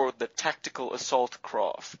or the Tactical Assault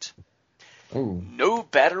Craft. Ooh. No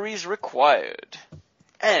batteries required.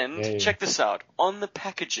 And check this out, on the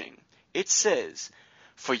packaging, it says,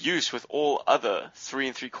 for use with all other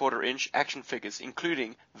 3 3/4 inch action figures,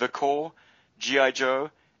 including The Corps, G.I.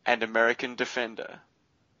 Joe, and American Defender.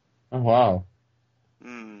 Oh, wow.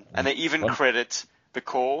 And they even credit The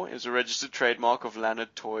Corps is a registered trademark of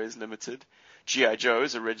Lannard Toys Limited. G.I. Joe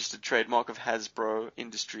is a registered trademark of Hasbro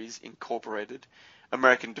Industries Incorporated.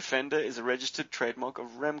 American Defender is a registered trademark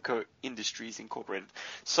of Remco Industries Incorporated.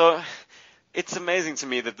 So, it's amazing to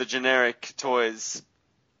me that the generic toys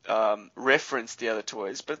reference the other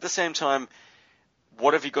toys, but at the same time,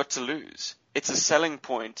 what have you got to lose? It's a selling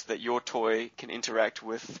point that your toy can interact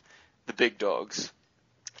with the big dogs.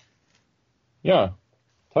 Yeah,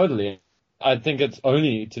 totally. I think it's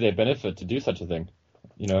only to their benefit to do such a thing,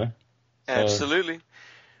 you know? Absolutely.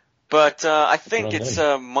 But I think it's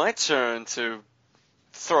my turn to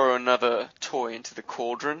throw another toy into the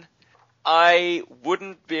cauldron. I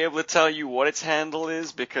wouldn't be able to tell you what its handle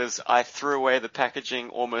is because I threw away the packaging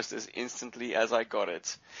almost as instantly as I got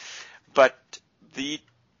it. But the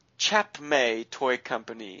Chap May Toy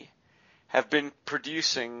Company have been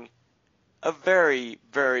producing a very,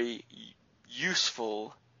 very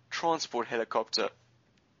useful transport helicopter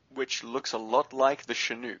which looks a lot like the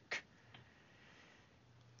Chinook.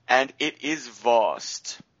 And it is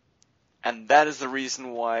vast. And that is the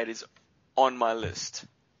reason why it is on my list.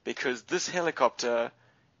 Because this helicopter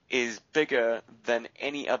is bigger than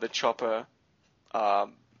any other chopper,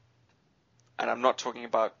 and I'm not talking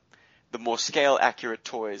about the more scale-accurate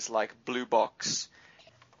toys like Blue Box.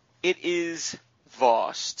 It is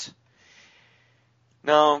vast.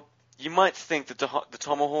 Now, you might think that the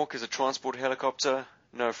Tomahawk is a transport helicopter.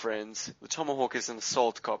 No, friends. The Tomahawk is an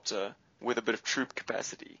assault copter with a bit of troop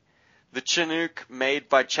capacity. The Chinook, made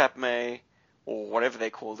by Chap May, or whatever they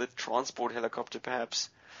called it, transport helicopter perhaps,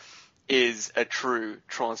 is a true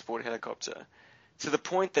transport helicopter, to the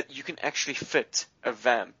point that you can actually fit a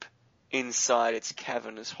vamp inside its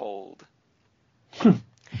cavernous hold.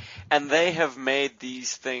 And they have made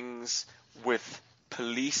these things with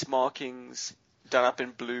police markings done up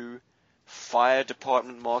in blue, fire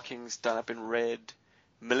department markings done up in red,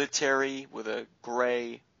 military with a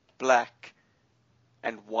grey, black,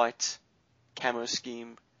 and white camo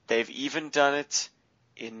scheme. They've even done it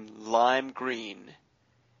in lime green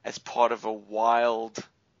as part of a wild,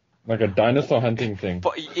 like a dinosaur hunting thing.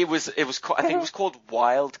 But I think it was called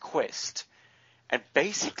Wild Quest, and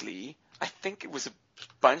basically I think it was a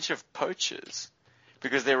bunch of poachers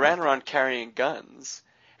because they ran around carrying guns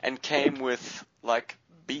and came with like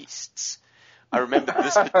beasts. I remember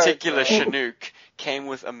this particular Chinook came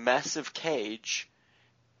with a massive cage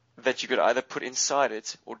that you could either put inside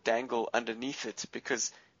it or dangle underneath it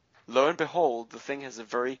because, lo and behold, the thing has a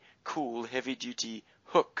very cool heavy-duty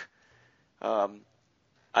hook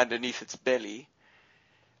underneath its belly,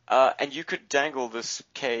 and you could dangle this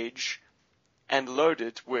cage and load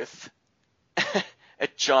it with a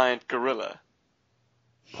giant gorilla.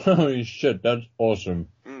 Holy shit, that's awesome.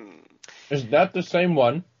 Is that the same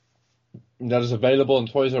one that is available in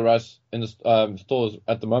Toys R Us in the stores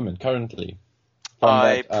at the moment, currently?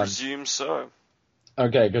 I presume so.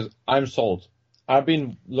 Okay, because I'm sold. I've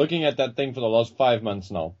been looking at that thing for the last 5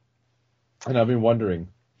 months now, and I've been wondering.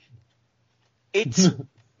 It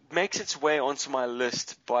makes its way onto my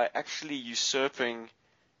list by actually usurping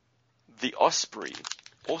the Osprey,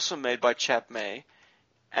 also made by Chap May,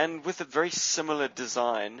 and with a very similar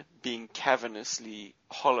design, being cavernously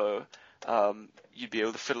hollow. You'd be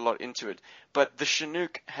able to fit a lot into it. But the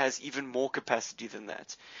Chinook has even more capacity than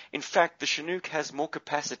that. In fact, the Chinook has more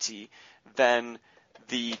capacity than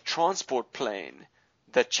the transport plane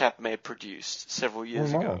that Chap May produced several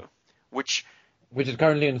years ago. Which is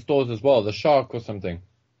currently in stores as well, the Shark or something.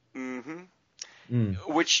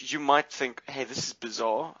 Which you might think, hey, this is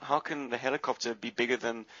bizarre. How can the helicopter be bigger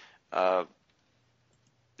than a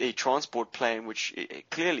transport plane, which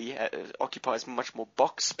clearly occupies much more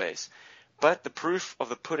box space? But the proof of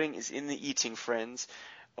the pudding is in the eating, friends,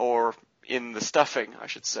 or in the stuffing, I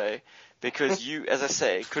should say, because you, as I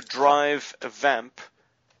say, could drive a vamp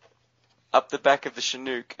up the back of the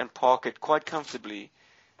Chinook and park it quite comfortably,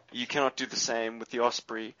 you cannot do the same with the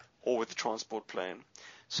Osprey or with the transport plane.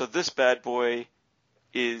 So this bad boy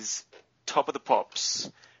is top of the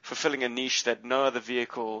pops, fulfilling a niche that no other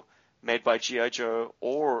vehicle made by G.I. Joe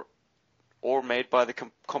or made by the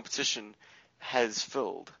competition has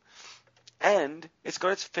filled. And it's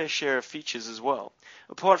got its fair share of features as well.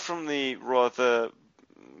 Apart from the rather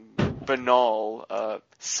banal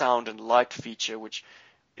sound and light feature, which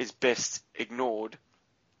is best ignored,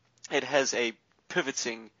 it has a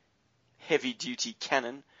pivoting heavy-duty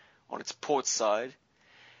cannon on its port side,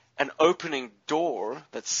 an opening door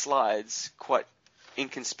that slides quite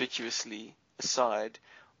inconspicuously aside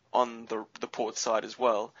on the port side as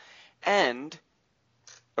well, and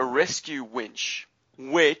a rescue winch,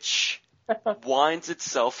 which winds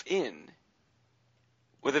itself in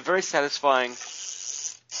with a very satisfying...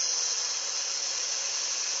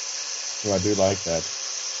 Oh, I do like that.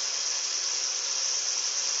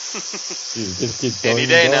 Dude, just keep going. Any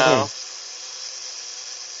day and going. now.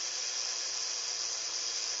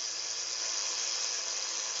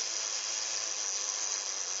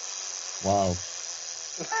 Wow.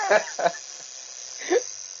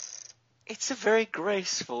 It's a very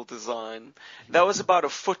graceful design. That was about a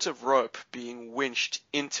foot of rope being winched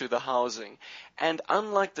into the housing. And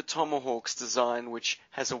unlike the Tomahawk's design, which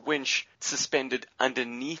has a winch suspended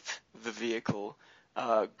underneath the vehicle,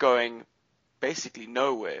 going basically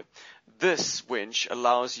nowhere, this winch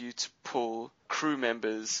allows you to pull crew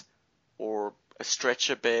members or a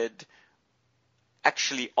stretcher bed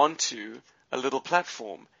actually onto a little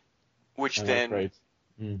platform, which Oh, that's then great.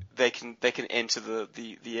 they can enter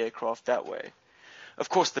the aircraft that way. Of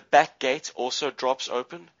course, the back gate also drops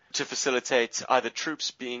open to facilitate either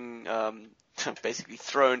troops being basically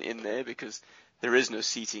thrown in there because there is no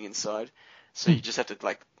seating inside, so you just have to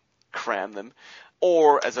like cram them,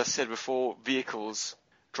 or as I said before, vehicles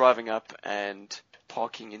driving up and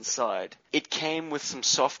parking inside. It came with some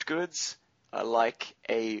soft goods like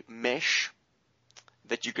a mesh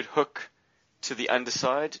that you could hook to the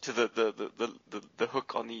underside, to the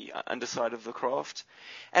hook on the underside of the craft.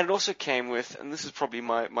 And it also came with, and this is probably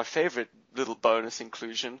my favorite little bonus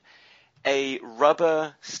inclusion, a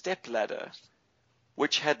rubber step ladder,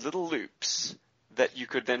 which had little loops that you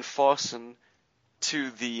could then fasten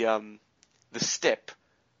to the step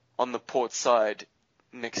on the port side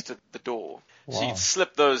next to the door. Wow. So you'd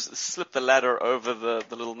slip the ladder over the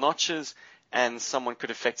little notches, and someone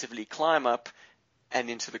could effectively climb up and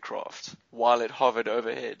into the craft while it hovered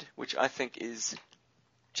overhead, which I think is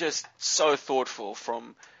just so thoughtful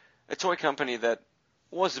from a toy company that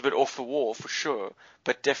was a bit off the wall for sure,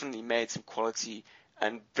 but definitely made some quality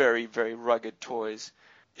and very, very rugged toys.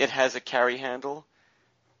 It has a carry handle,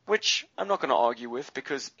 which I'm not going to argue with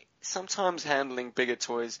because sometimes handling bigger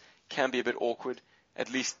toys can be a bit awkward.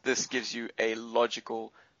 At least this gives you a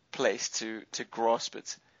logical place to grasp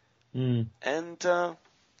it. And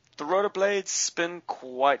the rotor blades spin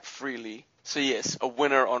quite freely. So yes, a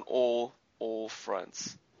winner on all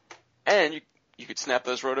fronts. And you could snap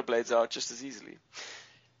those rotor blades out just as easily.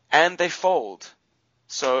 And they fold.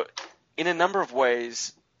 So in a number of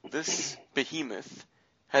ways, this behemoth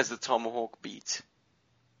has the Tomahawk beat.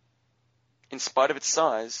 In spite of its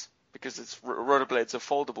size, because its rotor blades are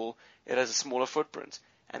foldable, it has a smaller footprint.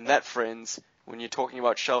 And that, friends, when you're talking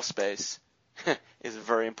about shelf space, is a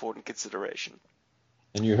very important consideration.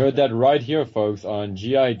 And you heard that right here, folks, on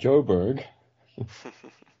G.I. Joeberg.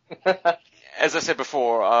 As I said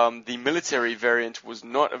before, the military variant was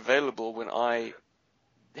not available when I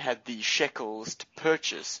had the shekels to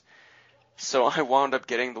purchase. So I wound up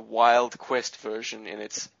getting the Wild Quest version in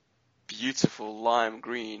its beautiful lime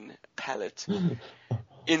green palette.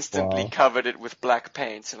 Instantly Wow. covered it with black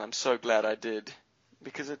paint, and I'm so glad I did.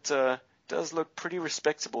 Because it does look pretty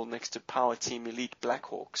respectable next to Power Team Elite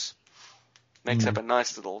Blackhawks. Makes up a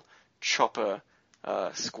nice little chopper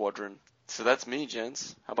squadron. So that's me,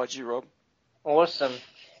 gents. How about you, Rob? Awesome.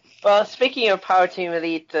 Well, speaking of Power Team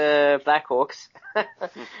Elite Blackhawks, I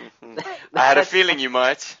had a feeling you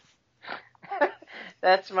might.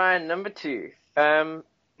 that's my number 2.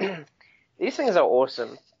 These things are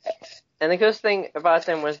awesome. And the good thing about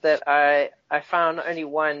them was that I found not only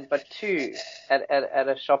one, but 2 at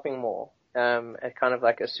a shopping mall, at kind of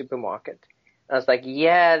like a supermarket. I was like,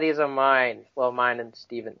 yeah, these are mine. Well, mine and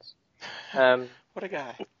Steven's. What a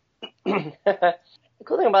guy. The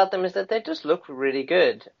cool thing about them is that they just look really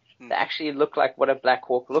good. They actually look like what a Black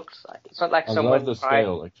Hawk looks like. It's not like I someone love the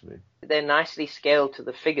scale, actually. They're nicely scaled to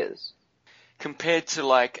the figures. Compared to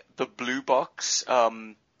like the blue box,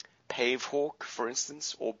 Pave Hawk, for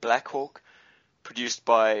instance, or Black Hawk, produced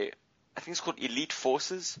by, I think it's called Elite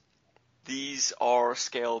Forces. these are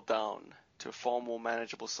scaled down to a far more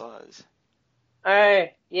manageable size. Oh,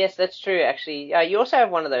 yes, that's true, actually. You also have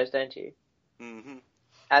one of those, don't you? Mm-hmm.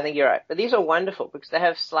 I think you're right. But these are wonderful because they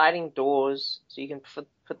have sliding doors, so you can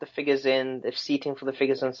put the figures in. There's seating for the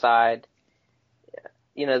figures inside.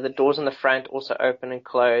 You know, the doors in the front also open and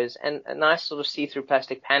close, and a nice sort of see-through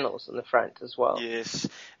plastic panels in the front as well. Yes,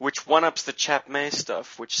 which one-ups the Chap May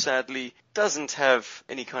stuff, which sadly doesn't have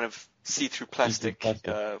any kind of see-through plastic.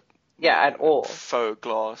 At all. Faux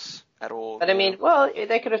glass at all. But I mean, well,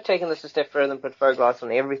 they could have taken this a step further and put faux glass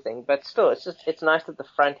on everything, but still, it's nice that the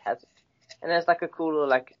front has it. And there's like a cool little,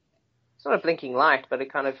 like, it's not a blinking light, but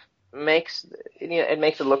it kind of makes, it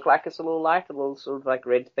makes it look like it's a little light, a little sort of like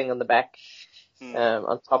red thing on the back,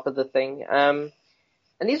 on top of the thing. And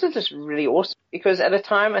these are just really awesome, because at a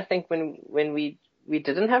time, I think when we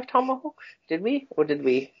didn't have Tomahawk, did we? Or did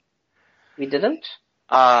we? We didn't?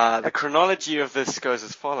 The chronology of this goes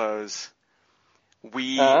as follows.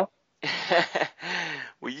 We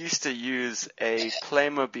used to use a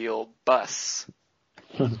Playmobil bus.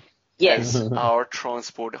 Yes. Our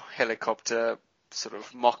transport helicopter sort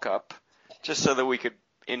of mock-up, just so that we could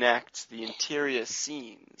enact the interior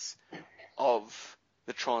scenes of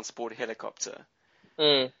the transport helicopter.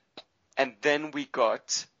 Mm. And then we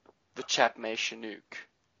got the Chap May Chinook.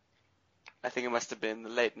 I think it must have been the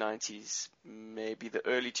late 90s, maybe the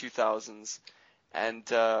early 2000s. And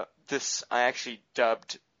this I actually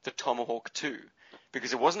dubbed the Tomahawk 2,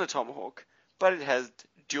 because it wasn't a Tomahawk, but it had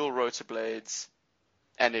dual rotor blades,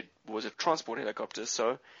 and it was a transport helicopter.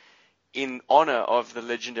 So in honor of the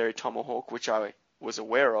legendary Tomahawk, which I was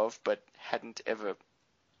aware of but hadn't ever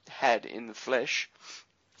had in the flesh,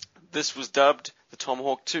 this was dubbed the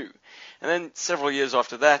Tomahawk 2. And then several years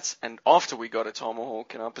after that, and after we got a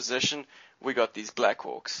Tomahawk in our possession, we got these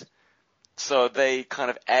Blackhawks. So they kind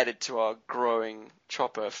of added to our growing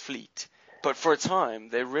chopper fleet. But for a time,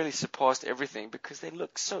 they really surpassed everything because they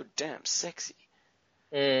look so damn sexy.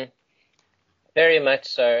 Very much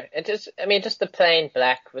so. And just the plain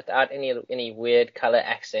black without any weird color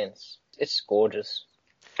accents. It's gorgeous.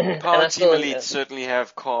 Power Team Elite certainly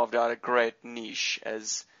have carved out a great niche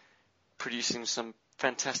as producing some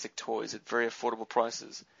fantastic toys at very affordable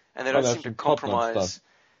prices. And they don't seem to compromise.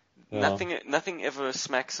 Yeah. Nothing ever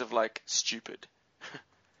smacks of, like, stupid.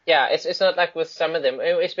 Yeah, it's not like with some of them,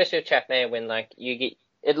 especially with Chap May, when, like,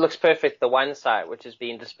 it looks perfect the one side, which is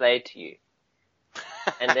being displayed to you.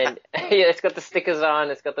 And then, it's got the stickers on,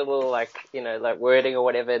 it's got the little, like, like wording or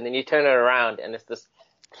whatever, and then you turn it around, and it's this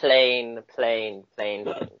plain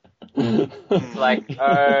thing. It's like,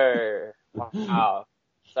 oh, wow.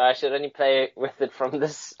 So I should only play with it from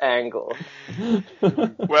this angle.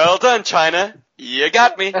 Well done, China. You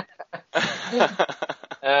got me.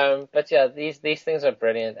 But yeah, these things are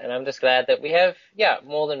brilliant, and I'm just glad that we have,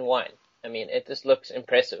 more than one. I mean, it just looks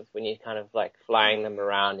impressive when you're kind of like flying them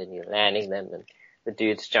around and you're landing them and the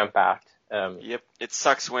dudes jump out. Yep, it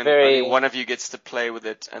sucks when only one of you gets to play with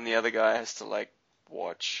it and the other guy has to, like,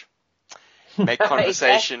 watch, make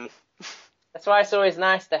conversation. Exactly. That's why it's always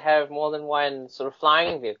nice to have more than one sort of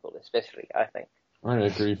flying vehicle, especially, I think. I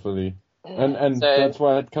agree fully. And so, that's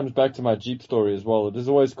why it comes back to my Jeep story as well. It is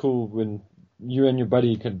always cool when you and your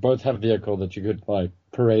buddy could both have a vehicle that you could, like,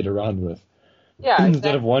 parade around with. Yeah, exactly.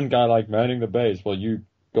 Instead of one guy, like, manning the base while you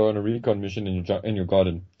go on a recon mission in your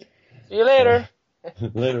garden. See you later.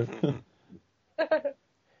 Later.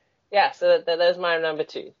 Yeah, so that's my number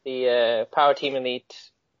 2. The Power Team Elite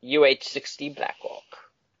UH-60 Blackhawk.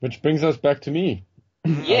 Which brings us back to me.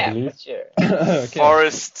 Yeah, sure. Okay.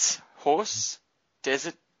 Forest horse?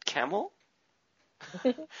 Desert camel?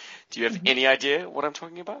 Do you have any idea what I'm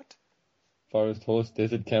talking about? Forest horse,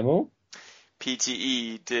 desert camel?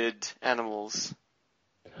 PTE did animals.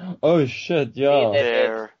 Oh shit, yeah.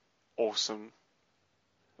 They're awesome.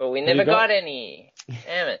 But we never got any.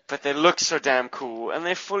 Damn it. But they look so damn cool, and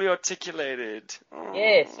they're fully articulated. Oh.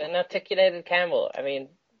 Yes, an articulated camel. I mean,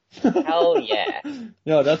 hell yeah.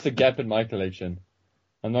 Yeah, that's a gap in my collection.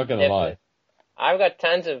 I'm not gonna lie. I've got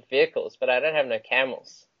tons of vehicles, but I don't have no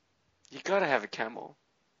camels. You gotta have a camel.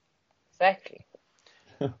 Exactly.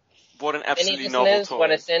 What an absolutely Any novel listeners toy.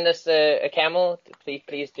 want to send us a camel?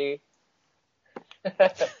 Please do.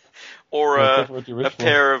 Or a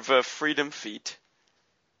pair of freedom feet.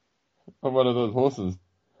 Or one of those horses.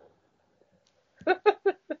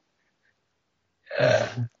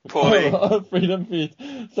 Poorly. Freedom feet.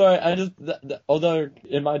 Sorry, although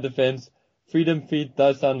in my defense, Freedom Feet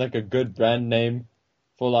does sound like a good brand name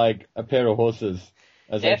for, like, a pair of horses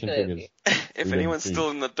as action figures. If anyone's still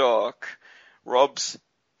in the dark, Rob's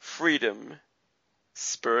Freedom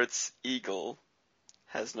Spirit's eagle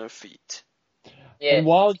has no feet. Yes. And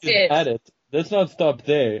while you're Yes. at it, let's not stop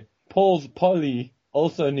there. Paul's Polly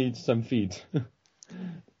also needs some feet.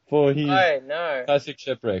 For his Oh, no. classic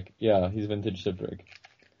shipwreck. Yeah, his vintage shipwreck.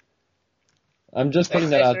 I'm just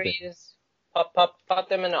putting that out there. Accessories. Pop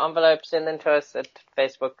them in an envelope, send them to us at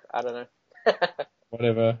Facebook. I don't know.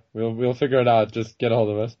 Whatever. We'll figure it out. Just get a hold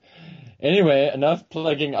of us. Anyway, enough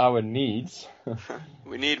plugging our needs.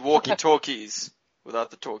 We need walkie-talkies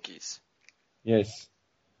without the talkies. Yes,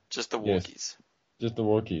 Just the Yes. walkies. just the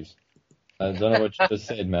walkies. I don't know what you just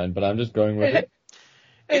said, man, but I'm just going with it.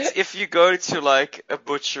 It's if you go to like a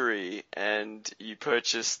butchery and you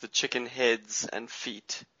purchase the chicken heads and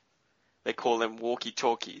feet, they call them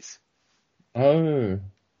walkie-talkies. Oh.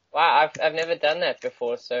 Wow, I've never done that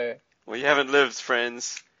before, so... Well, you haven't lived,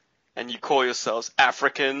 friends, and you call yourselves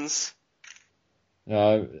Africans.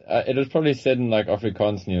 No, it was probably said in like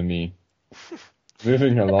Afrikaans near me.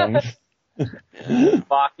 Moving along.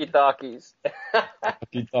 Walkie-talkies.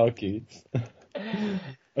 Walkie-talkies.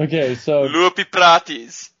 Okay, so... Loopy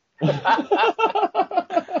praties.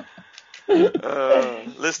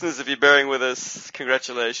 Listeners, if you're bearing with us,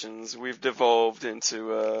 congratulations. We've devolved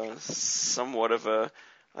into somewhat of a,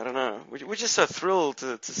 I don't know. We're just so thrilled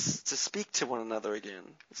to speak to one another again.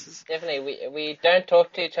 This is Definitely, we don't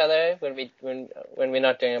talk to each other when we're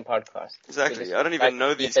not doing a podcast. exactly. I don't even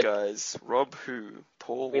know these guys. Rob who?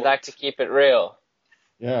 Paul. We what? like to keep it real.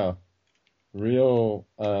 Yeah. Real,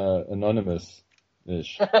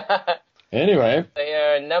 anonymous-ish. Anyway. So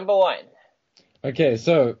you're number one. Okay,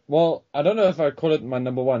 so, well, I don't know if I call it my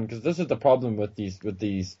number one, because this is the problem with these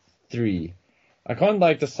three. I can't,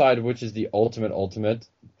 like, decide which is the ultimate,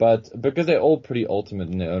 but, because they're all pretty ultimate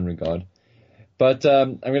in their own regard. But,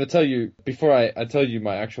 I'm gonna tell you, before I tell you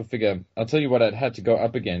my actual figure, I'll tell you what I'd had to go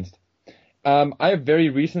up against. I very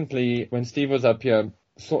recently, when Steve was up here,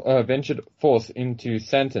 ventured forth into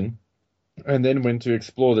Sandton, and then went to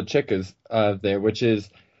explore the Checkers, there, which is,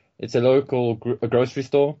 it's a local grocery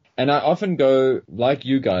store. And I often go, like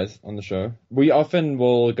you guys on the show, we often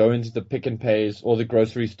will go into the Pick and Pays or the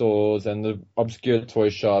grocery stores and the obscure toy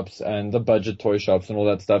shops and the budget toy shops and all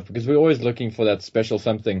that stuff, because we're always looking for that special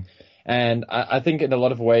something. And I think in a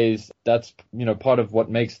lot of ways, that's, part of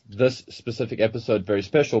what makes this specific episode very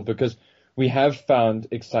special, because we have found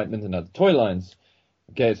excitement in other toy lines.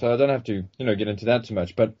 Okay, so I don't have to, get into that too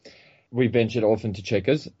much, but we ventured off into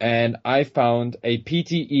Checkers, and I found a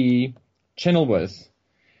PTE Kenilworth,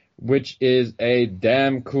 which is a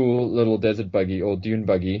damn cool little desert buggy or dune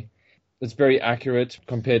buggy. It's very accurate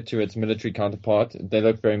compared to its military counterpart. They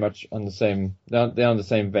look very much on the same, they're on the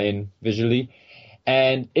same vein visually.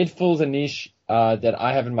 And it fills a niche that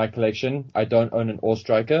I have in my collection. I don't own an Ore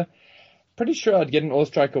Striker. Pretty sure I'd get an Ore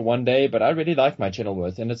Striker one day, but I really like my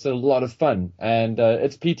Kenilworth, and it's a lot of fun. And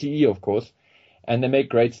it's PTE, of course. And they make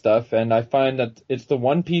great stuff, and I find that it's the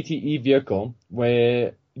one PTE vehicle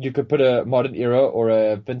where you could put a modern era or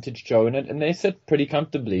a vintage Joe in it, and they sit pretty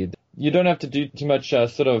comfortably. You don't have to do too much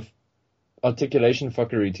sort of articulation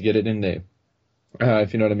fuckery to get it in there,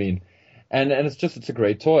 if you know what I mean. And it's a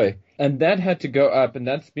great toy. And that had to go up, and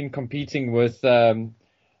that's been competing with the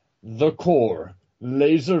Core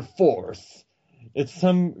Laser Force. It's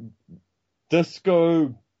some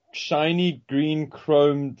disco, shiny green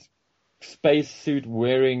chromed spacesuit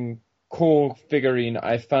wearing Core figurine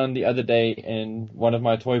I found the other day in one of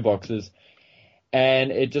my toy boxes,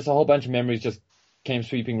 and it just a whole bunch of memories just came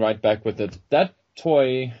sweeping right back with it. That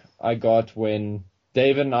toy I got when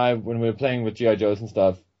Dave and I, when we were playing with G.I. Joes and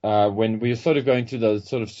stuff, when we were sort of going through the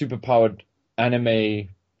sort of super powered anime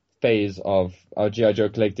phase of our G.I. Joe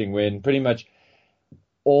collecting, when pretty much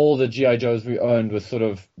all the G.I. Joes we owned was sort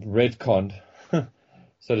of retconned,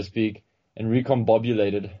 so to speak, and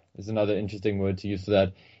recombobulated is another interesting word to use for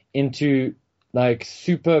that, into like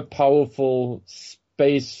super powerful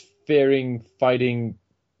space-faring fighting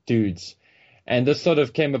dudes. And this sort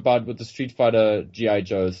of came about with the Street Fighter G.I.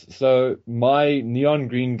 Joes. So my neon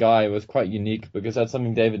green guy was quite unique because that's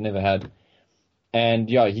something David never had. And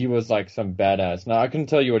yeah, he was like some badass. Now I couldn't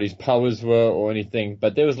tell you what his powers were or anything,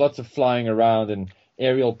 but there was lots of flying around and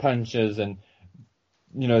aerial punches and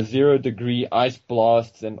 0-degree ice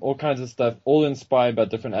blasts and all kinds of stuff, all inspired by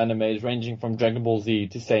different animes, ranging from Dragon Ball Z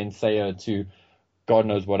to Saint Seiya to God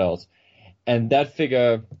knows what else. And that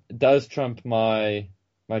figure does trump my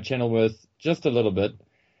Kenilworth just a little bit,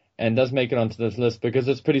 and does make it onto this list because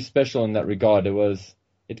it's pretty special in that regard.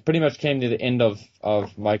 It pretty much came near the end of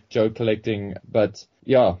my Joe collecting, but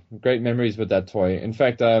yeah, great memories with that toy. In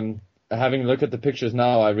fact, having a look at the pictures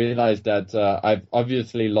now, I realized that I've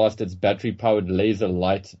obviously lost its battery-powered laser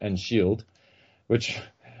light and shield, which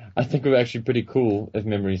I think were actually pretty cool, if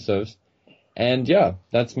memory serves. And yeah,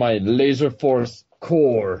 that's my Laser Force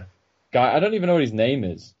hardcore guy. I don't even know what his name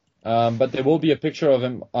is. But there will be a picture of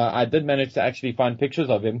him. I did manage to actually find pictures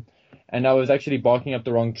of him. And I was actually barking up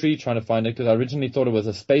the wrong tree trying to find it because I originally thought it was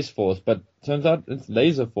a Space Force, but turns out it's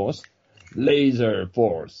Laser Force. Laser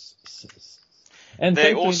Force. And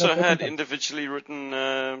they also had individually written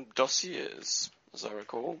dossiers, as I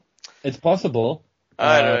recall. It's possible.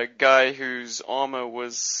 I had a guy whose armor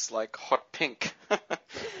was like hot pink.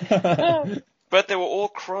 But they were all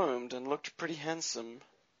chromed and looked pretty handsome.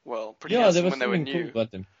 Well, pretty handsome when they were new. Cool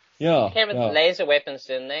about them. Yeah. They came with laser weapons,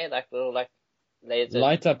 didn't they? Like little laser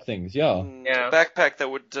light up things. Yeah. Yeah. A backpack that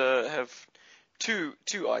would have two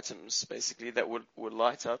items basically that would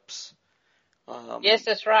light ups. Yes,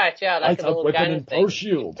 that's right. Yeah, like a little weapon gun and thing. power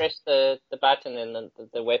shield. You press the button and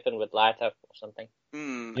the weapon would light up or something.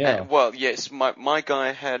 Yeah. Well, yes, my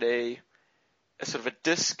guy had a sort of a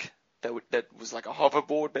disc that was like a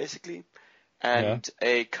hoverboard basically, and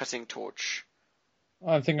a cutting torch.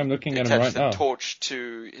 I think I'm looking at him right now. Attach the torch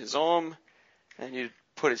to his arm, and he'd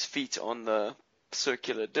put his feet on the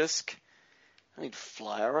circular disc, and he'd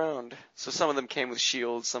fly around. So some of them came with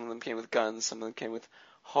shields, some of them came with guns, some of them came with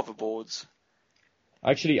hoverboards.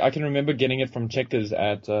 Actually, I can remember getting it from Checkers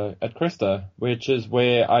at Cresta, which is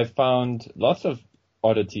where I found lots of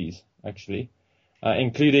oddities, actually,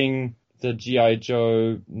 including the G.I.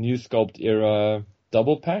 Joe New Sculpt era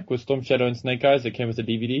double pack with Storm Shadow and Snake Eyes that came with the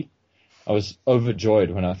DVD. I was overjoyed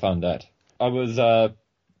when I found that. I was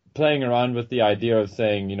playing around with the idea of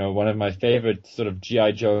saying, one of my favorite sort of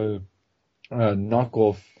G.I. Joe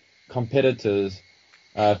knockoff competitors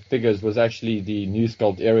figures was actually the New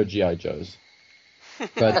Sculpt era G.I. Joes.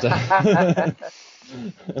 But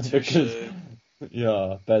that's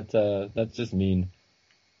just mean.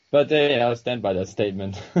 But I'll stand by that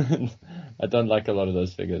statement. I don't like a lot of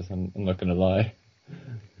those figures. I'm not going to lie.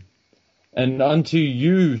 And on to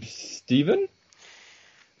you, Stephen.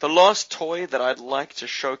 The last toy that I'd like to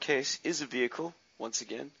showcase is a vehicle. Once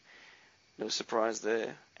again, no surprise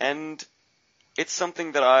there. And it's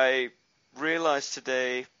something that I realized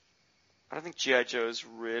today. I don't think G.I. Joe's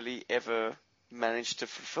really ever managed to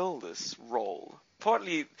fulfill this role.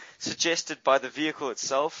 Partly suggested by the vehicle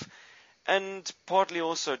itself, and partly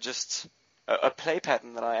also just a play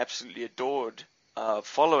pattern that I absolutely adored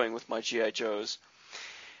following with my G.I. Joes.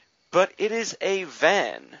 But it is a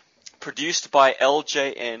van produced by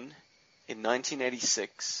LJN in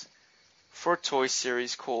 1986 for a toy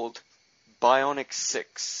series called Bionic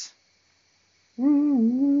 6. We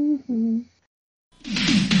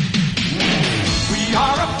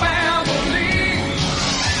are a family.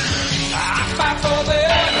 I fight for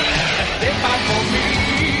them, and they fight for me.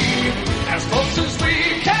 As close as we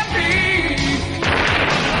can be.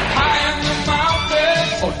 High in the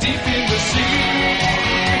mountains or deep in the sea.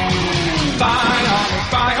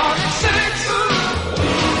 Bionic 6.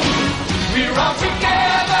 We're all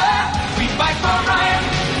together. We fight for right.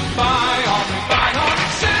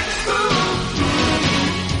 Bionic 6.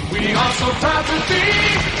 We are so proud to be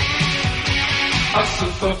a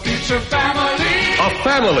super future family. A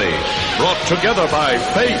family brought together by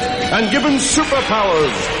fate and given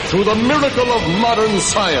superpowers through the miracle of modern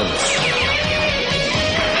science.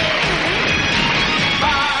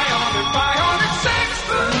 Bionic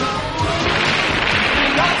 6. We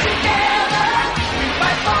are together. We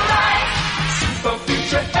fight for right. Super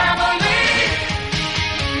future family.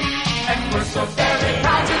 And we're so very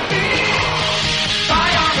proud to be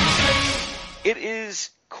Bionic 6. It is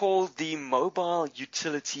called the Mobile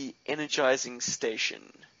Utility Energizing Station,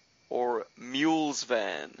 or Mule's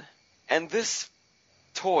Van. And this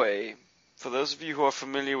toy, for those of you who are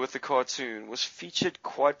familiar with the cartoon, was featured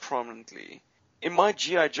quite prominently. In my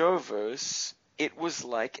G.I. Joe verse, it was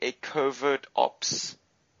like a covert ops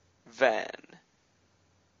van.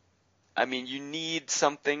 I mean, you need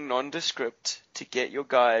something nondescript to get your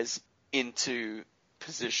guys into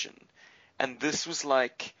position. And this was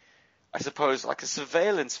like, I suppose, like a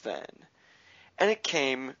surveillance van. And it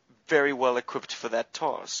came very well equipped for that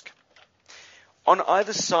task. On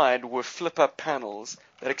either side were flip-up panels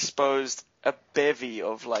that exposed a bevy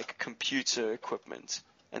of like computer equipment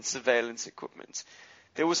and surveillance equipment.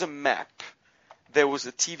 There was a map. There was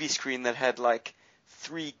a TV screen that had like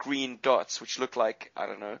 3 green dots, which looked like, I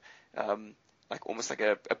don't know, like almost like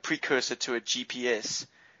a precursor to a GPS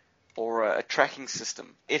or a tracking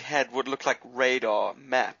system. It had what looked like radar,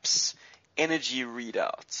 maps, energy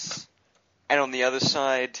readouts. And on the other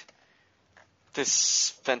side,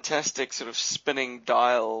 this fantastic sort of spinning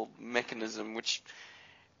dial mechanism, which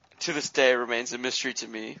to this day remains a mystery to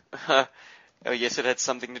me. Oh yes, it had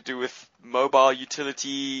something to do with Mobile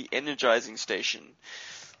Utility Energizing Station.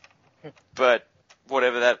 But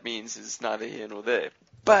whatever that means is neither here nor there.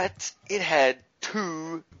 But it had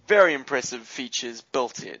two very impressive features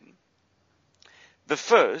built in. The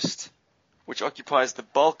first, which occupies the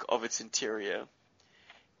bulk of its interior,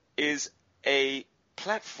 is a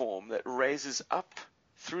platform that raises up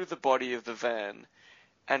through the body of the van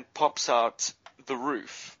and pops out the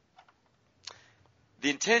roof. The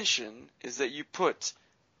intention is that you put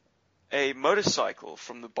a motorcycle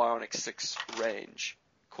from the Bionic 6 range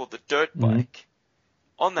called the Dirt Bike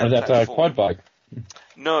on that platform. That's a quad bike.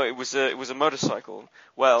 No, it was a motorcycle.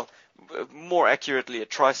 Well, more accurately, a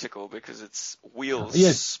tricycle because its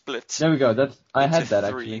wheels split. There we go. I had that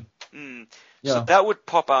three. actually. So that would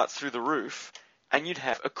pop out through the roof, and you'd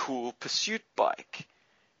have a cool pursuit bike,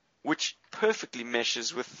 which perfectly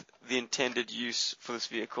meshes with the intended use for this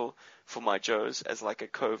vehicle for my Joes as like a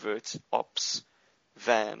covert ops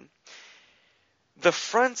van. The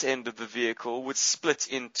front end of the vehicle would split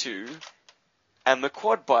in two, and the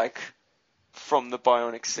quad bike from the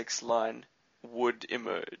Bionic 6 line would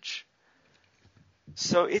emerge.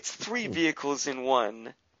 So it's three vehicles in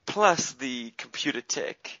one, plus the computer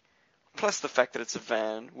tech, plus the fact that it's a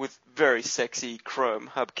van with very sexy chrome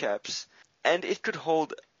hubcaps, and it could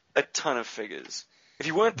hold a ton of figures. If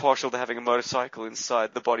you weren't partial to having a motorcycle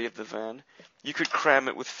inside the body of the van, you could cram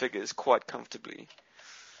it with figures quite comfortably.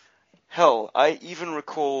 Hell, I even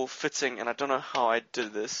recall fitting, and I don't know how I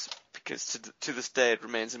did this, because to this day it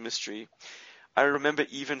remains a mystery, I remember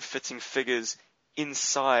even fitting figures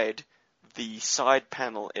inside the side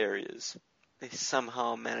panel areas. They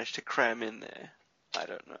somehow managed to cram in there. I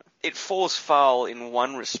don't know. It falls foul in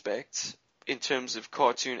one respect, in terms of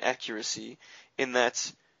cartoon accuracy, in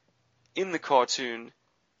that in the cartoon,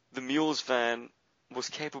 the Mule's van was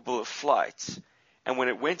capable of flight, and when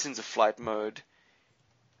it went into flight mode,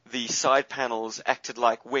 the side panels acted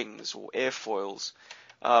like wings or airfoils.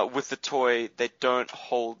 With the toy, they don't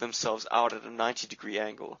hold themselves out at a 90-degree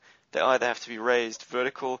angle. They either have to be raised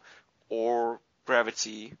vertical or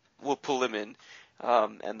gravity will pull them in,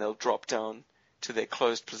 and they'll drop down to their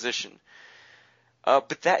closed position.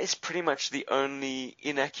 But that is pretty much the only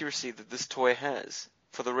inaccuracy that this toy has.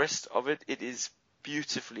 For the rest of it, it is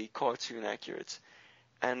beautifully cartoon accurate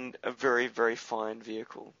and a very, very fine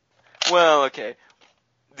vehicle. Well, okay.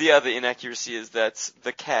 The other inaccuracy is that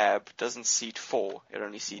the cab doesn't seat 4, it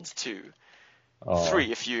only seats 2.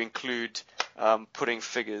 3 if you include putting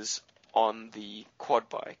figures on the quad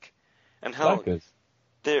bike. And hell,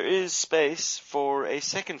 there is space for a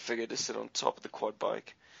second figure to sit on top of the quad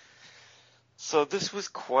bike. So this was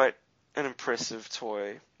quite an impressive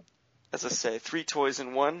toy. As I say, 3 toys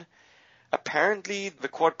in one. Apparently the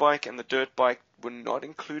quad bike and the dirt bike were not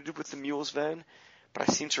included with the Mule's van, but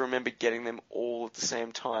I seem to remember getting them all at the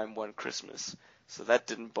same time one Christmas, so that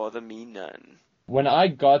didn't bother me none. When I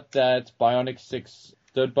got that Bionic 6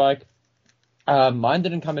 dirt bike, mine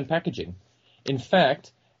didn't come in packaging. In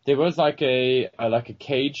fact, there was like a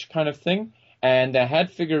cage kind of thing, and they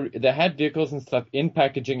had vehicles and stuff in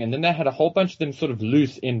packaging, and then they had a whole bunch of them sort of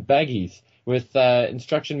loose in baggies with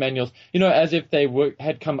instruction manuals, as if they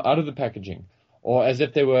had come out of the packaging, or as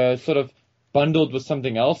if they were sort of bundled with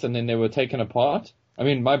something else and then they were taken apart. I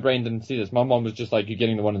mean, my brain didn't see this. My mom was just like, you're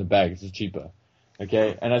getting the one in the bag. This is cheaper.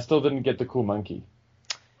 Okay? And I still didn't get the cool monkey.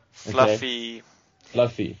 Okay?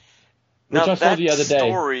 Fluffy. Which I saw the other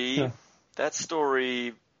day. That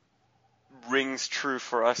story rings true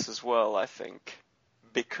for us as well, I think.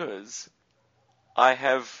 Because I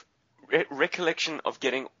have recollection of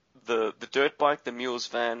getting the dirt bike, the Mule's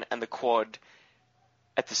van, and the quad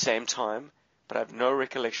at the same time, but I have no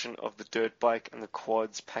recollection of the dirt bike and the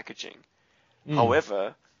quad's packaging.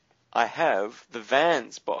 However, I have the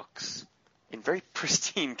van's box in very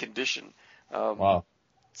pristine condition. Wow.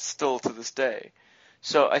 Still to this day.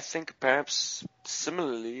 So I think perhaps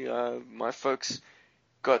similarly, my folks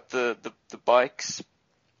got the bikes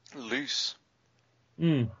loose.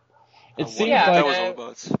 It seems like that was all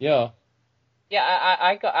about. Yeah. Yeah,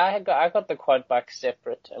 I got the quad bike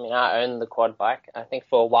separate. I mean, I own the quad bike. I think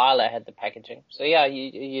for a while I had the packaging. So yeah,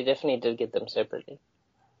 you definitely did get them separately.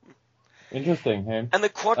 Interesting, hey? And the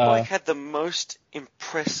quad bike had the most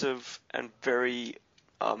impressive and very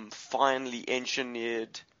finely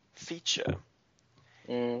engineered feature.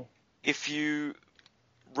 If you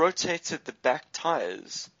rotated the back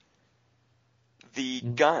tires, the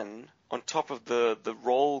gun on top of the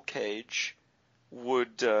roll cage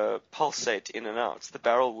would pulsate in and out. The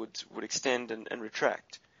barrel would extend and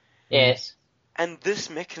retract. Yes. And this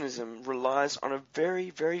mechanism relies on a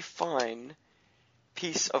very, very fine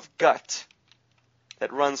piece of gut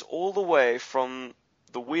that runs all the way from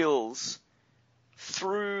the wheels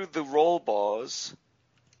through the roll bars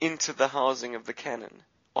into the housing of the cannon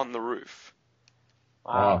on the roof.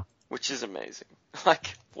 Wow. Which is amazing.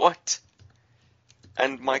 Like, what?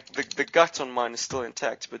 And the gut on mine is still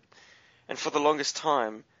intact, and for the longest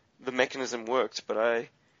time, the mechanism worked, but I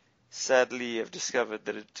sadly have discovered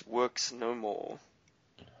that it works no more.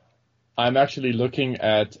 I'm actually looking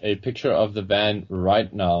at a picture of the van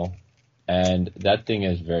right now, and that thing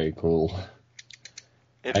is very cool.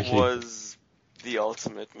 It was the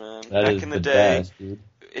ultimate, man. That Back is in the the day, best, dude.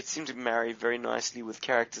 it seemed to marry very nicely with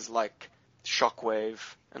characters like Shockwave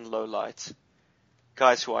and Lowlight.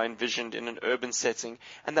 Guys who I envisioned in an urban setting,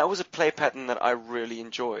 and that was a play pattern that I really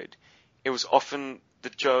enjoyed. It was often the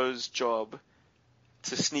Joe's job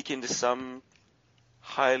to sneak into some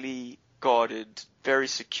highly guarded, very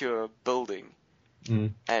secure building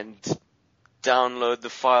and download the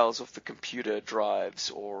files off the computer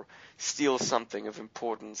drives, or steal something of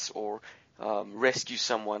importance, or rescue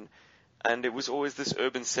someone. And it was always this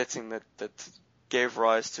urban setting that gave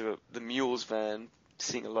rise to the Mules van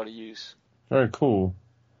seeing a lot of use. Very cool.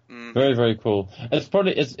 Very, very cool.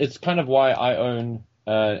 It's kind of why I own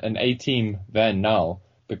an A-Team van now,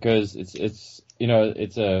 because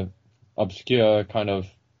it's a obscure kind of,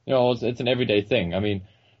 it's an everyday thing. I mean,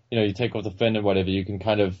 you take off the fin and whatever, you can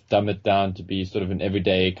kind of dumb it down to be sort of an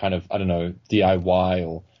everyday kind of, I don't know, DIY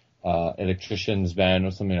or electrician's van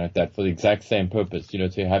or something like that for the exact same purpose,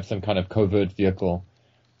 to have some kind of covert vehicle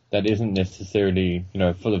that isn't necessarily,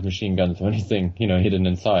 full of machine guns or anything, hidden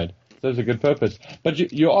inside. So it's a good purpose. But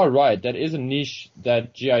you are right. That is a niche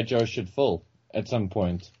that G.I. Joe should fill at some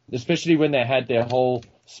point, especially when they had their whole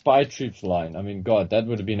Spy Troops line. I mean, God, that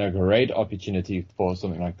would have been a great opportunity for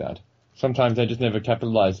something like that. Sometimes they just never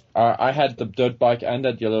capitalize. I had the dirt bike and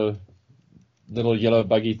that little yellow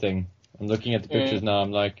buggy thing. I'm looking at the pictures now.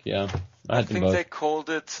 I'm like, yeah, I had them both. I think they called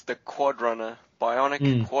it the Quad Runner,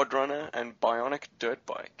 Bionic Quad Runner, and Bionic Dirt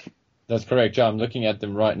Bike. That's correct. Yeah, I'm looking at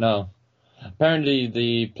them right now. Apparently,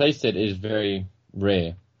 the playset is very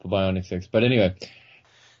rare for Bionic 6. But anyway,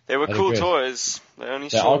 they were cool toys. They only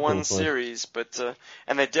saw one series, but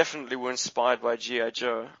and they definitely were inspired by G.I.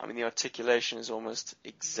 Joe. I mean, the articulation is almost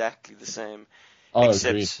exactly the same,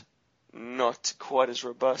 except not quite as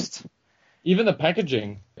robust. Even the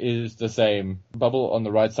packaging is the same. Bubble on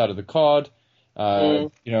the right side of the card,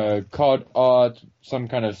 card art, some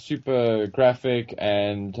kind of super graphic,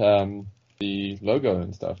 and the logo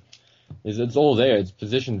and stuff. It's all there. It's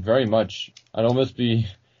positioned very much. I'd almost be,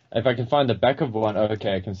 if I can find the back of one,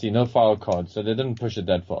 okay, I can see no file card, so they didn't push it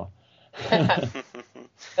that far.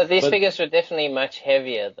 But these figures were definitely much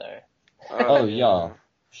heavier, though. Oh, yeah.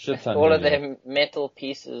 Shit ton all heavier. of their metal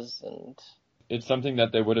pieces and... It's something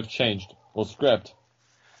that they would have changed or scrapped.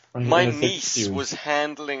 My niece was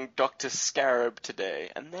handling Dr. Scarab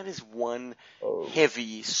today, and that is one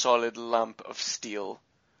heavy, solid lump of steel.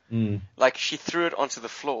 Like, she threw it onto the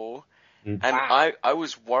floor, and I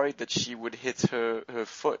was worried that she would hit her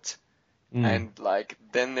foot, and,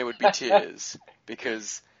 then there would be tears,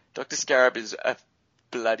 because Dr. Scarab is a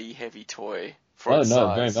bloody heavy toy for its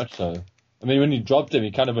size. Very much so. I mean, when you dropped him,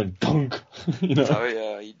 he kind of went dunk, Oh,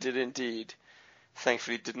 yeah, he did indeed.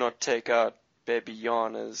 Thankfully, did not take out Baby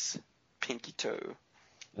Yana's pinky toe.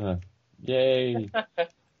 Yay.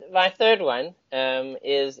 My third one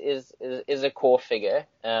is a core figure,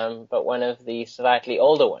 but one of the slightly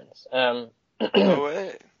older ones. No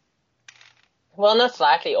way. Well, not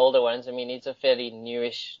slightly older ones. I mean, he's a fairly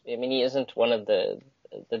newish. I mean, he isn't one of the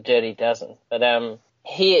Dirty Dozen, but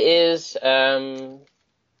he is. I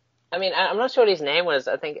mean, I'm not sure what his name was.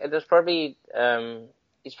 I think it was probably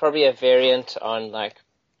he's probably a variant on like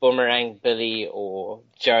Boomerang Billy or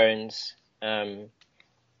Jones.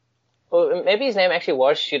 Well, maybe his name actually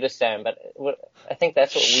was Shooter Sam, but I think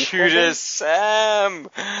that's what we called him. Shooter Sam!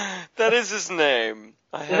 That is his name.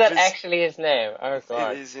 Is that actually his name? Oh,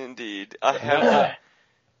 God. It is indeed. I'm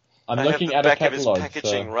looking at a the back catalog, of his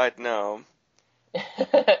packaging right now.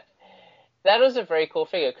 That was a very cool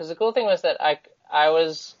figure, because the cool thing was that I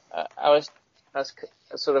was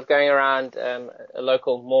sort of going around a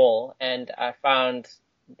local mall, and I found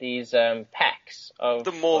these packs of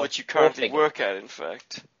the mall that you currently work at, in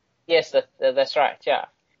fact. Yes, that's right. Yeah,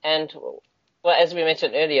 and well, as we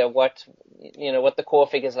mentioned earlier, what the core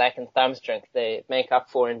figures lack in thumb strength, they make up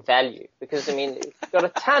for in value. Because I mean, you've got a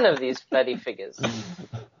ton of these bloody figures,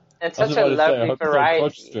 and such a lovely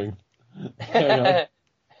variety.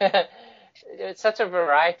 It's such a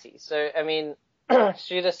variety. So I mean,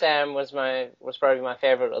 Shooter Sam was probably my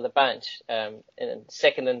favorite of the bunch, and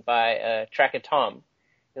seconded by Tracker Tom.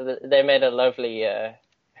 They made a lovely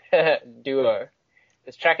duo.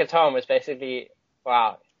 Because Tracker Tom was basically,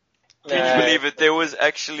 wow. Can you believe it? There was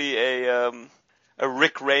actually a a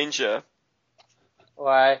Rick Ranger.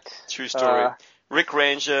 What? True story. Rick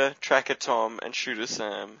Ranger, Tracker Tom, and Shooter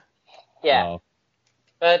Sam. Yeah. Wow.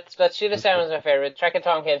 But Shooter Sam was my favorite. Tracker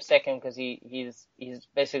Tom came second because he's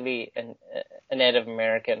basically a Native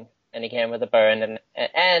American, and he came with a bow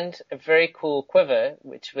and a very cool quiver,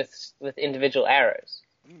 which with individual arrows,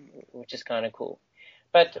 which is kind of cool.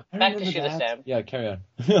 But back to Shooter Sam. Yeah, carry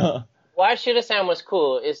on. Why Shooter Sam was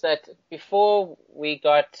cool is that before we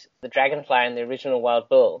got the Dragonfly and the original Wild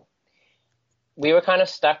Bill, we were kind of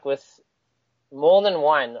stuck with more than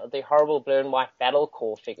one of the horrible blue and white battle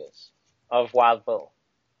core figures of Wild Bill.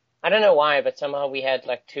 I don't know why, but somehow we had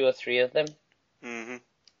like 2 or 3 of them. Mm-hmm.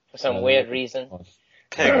 For some weird reason.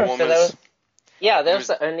 Peg warmers. That was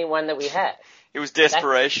the only one that we had. It was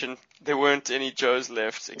desperation. There weren't any Joes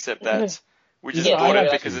left except that. We just Yeah, bought I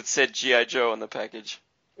it have because it said G.I. Joe on the package.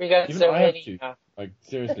 We got Even so I have many. to. Like,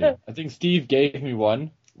 seriously. I think Steve gave me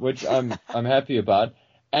one, which I'm happy about,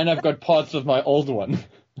 and I've got parts of my old one.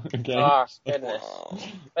 Okay. Oh, goodness. Wow.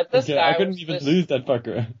 But this Okay, guy I couldn't was even just- lose that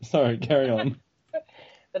fucker. Sorry, carry on.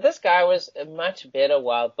 But this guy was a much better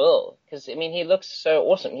Wild Bill. Because, I mean, he looks so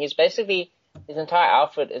awesome. He's basically, his entire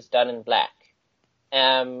outfit is done in black.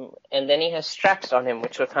 And then he has straps on him,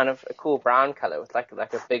 which are kind of a cool brown color with like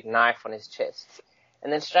a big knife on his chest.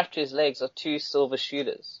 And then strapped to his legs are 2 silver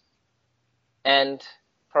shooters. And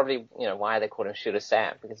probably, why they call him Shooter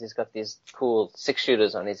Sam, because he's got these cool 6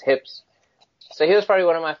 shooters on his hips. So he was probably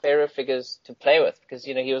one of my favorite figures to play with, because,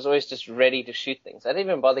 he was always just ready to shoot things. I didn't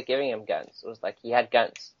even bother giving him guns. It was like he had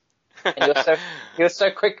guns. And he was so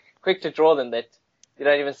quick to draw them that you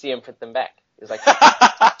don't even see him put them back. He was like,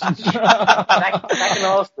 back in the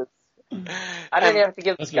holsters. I didn't even have to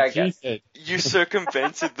give this guy That's what she guns. said. You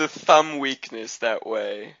circumvented the thumb weakness that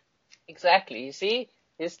way. Exactly. You see?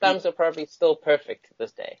 His thumbs are probably still perfect to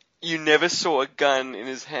this day. You never saw a gun in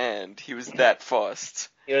his hand. He was that fast.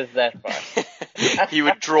 He was that fast. He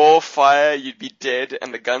would draw fire, you'd be dead,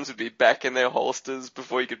 and the guns would be back in their holsters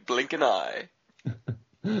before you could blink an eye.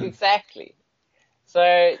 Exactly.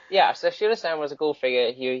 So Shooter Sam was a cool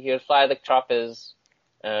figure. He would fly the choppers,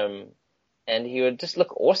 and he would just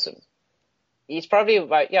look awesome. He's probably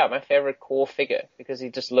my favorite core figure because he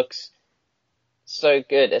just looks so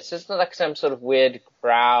good. It's just not like some sort of weird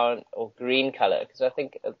brown or green color, because I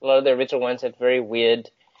think a lot of the original ones had very weird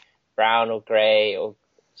brown or gray or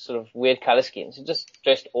sort of weird color schemes. He just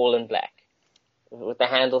dressed all in black with the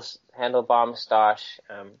handlebar moustache.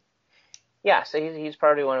 So he's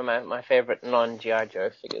probably one of my favorite non-G.I. Joe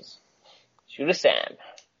figures. Shooter Sam.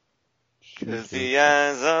 'Cause the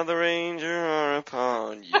eyes of the ranger are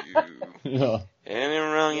upon you. Yeah. Any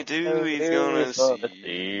wrong you do, he's gonna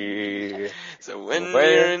see. So when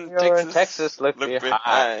When you're in Texas, look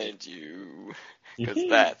behind you. 'Cause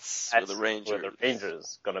that's where the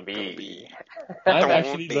ranger's gonna be. I'm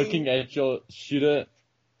actually looking at your Shooter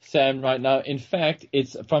Sam right now. In fact,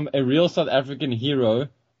 it's from a real South African hero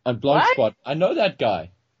on Blogspot. I know that guy.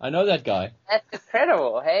 That's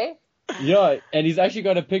incredible, hey? Yeah, and he's actually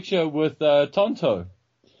got a picture with Tonto.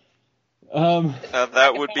 Now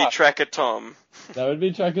that would be Tracker Tom. That would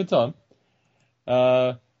be Tracker Tom.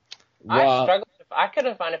 Wow. I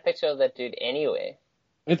couldn't find a picture of that dude anywhere.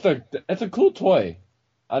 It's a cool toy.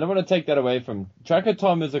 I don't want to take that away from Tracker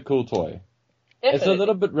Tom. Is a cool toy. Definitely. It's a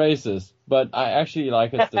little bit racist, but I actually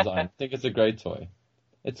like its design. I think it's a great toy.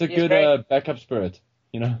 It's a He's good great. backup spirit,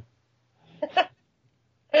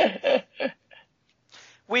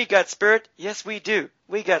 We got spirit. Yes, we do.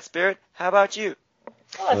 We got spirit. How about you?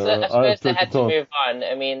 Well, I I suppose they have had to Tom. move on.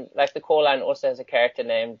 I mean, like the core line also has a character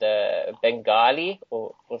named Bengali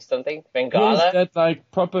or something. Who's Bengala. that like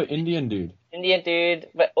proper Indian dude? Indian dude,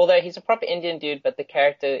 but although he's a proper Indian dude, but the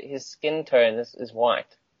character, his skin tone is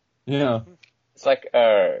white. Yeah. It's like,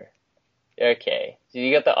 oh, okay. So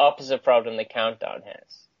you got the opposite problem the Countdown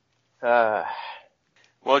has.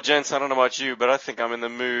 Well, gents, I don't know about you, but I think I'm in the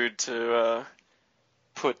mood to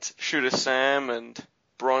put Shooter Sam and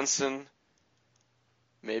Bronson,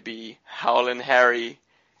 maybe Howlin' Harry,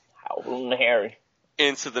 Howlin' Harry.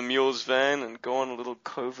 into the Mule's van and go on a little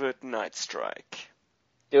covert night strike.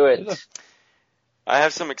 Do it. I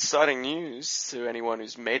have some exciting news to anyone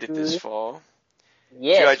who's made it this far.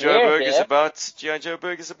 Yes, G.I. we're here. G.I. Joe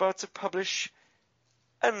Berg is about to publish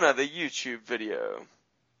another YouTube video.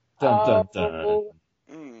 Dun, dun,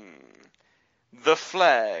 dun. The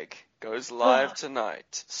Flag goes live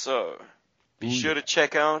tonight, so be sure to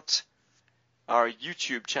check out our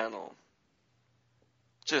YouTube channel.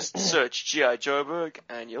 Just search G.I. Joe Berg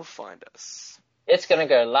and you'll find us. It's going to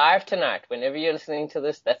go live tonight. Whenever you're listening to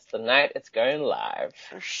this, that's the night it's going live.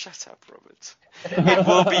 Oh, shut up, Robert.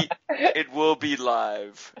 It will be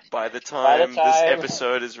live by the time this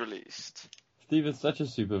episode is released. Steve is such a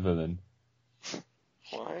supervillain.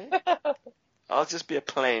 Why? I'll just be a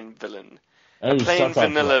plain villain. Oh, a plain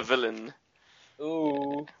vanilla villain.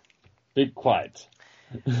 Ooh. Be quiet.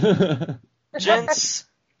 Gents,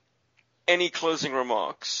 any closing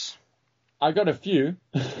remarks? I got a few.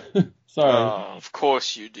 Sorry. Oh, of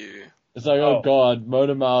course you do. It's like, oh God,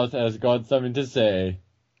 Motormouth has got something to say.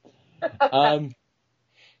 So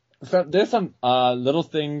there's some little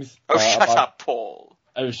things. Oh, shut up, Paul.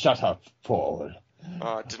 Oh, shut up, Paul.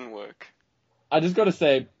 Oh, it didn't work. I just got to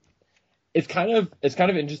say, it's kind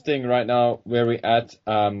of interesting right now where we're at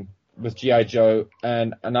with G.I. Joe,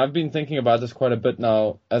 and I've been thinking about this quite a bit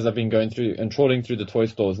now as I've been going through and trawling through the toy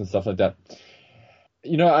stores and stuff like that.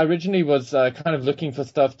 You know, I originally was kind of looking for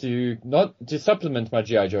stuff to supplement my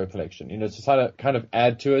G.I. Joe collection, you know, to kind of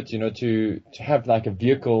add to it, you know, to have like a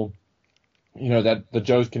vehicle, you know, that the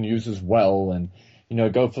Joes can use as well, and, you know,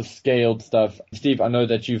 go for scaled stuff. Steve, I know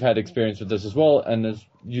that you've had experience with this as well, and as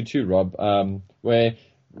you too, Rob, where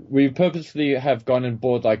we purposely have gone and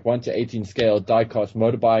bought like 1:18 scale die-cast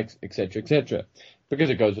motorbikes, etc., because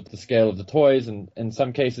it goes with the scale of the toys, and in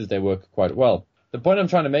some cases they work quite well. The point I'm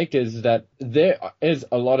trying to make is that there is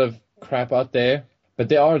a lot of crap out there, but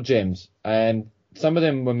there are gems, and some of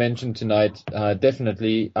them were mentioned tonight,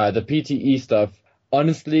 definitely. The PTE stuff,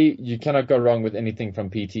 honestly, you cannot go wrong with anything from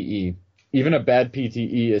PTE. Even a bad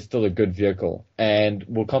PTE is still a good vehicle, and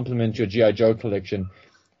will complement your G.I. Joe collection.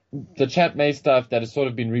 The Chat May stuff that has sort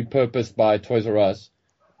of been repurposed by Toys R Us,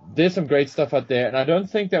 there's some great stuff out there, and I don't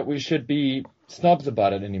think that we should be snobs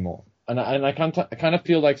about it anymore. And I kind of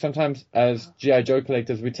feel like sometimes as G.I. Joe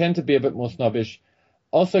collectors, we tend to be a bit more snobbish,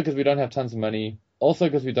 also because we don't have tons of money, also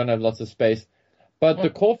because we don't have lots of space. But the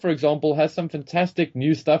Corps, for example, has some fantastic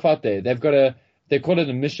new stuff out there. They call it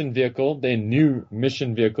a mission vehicle, their new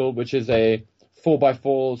mission vehicle, which is a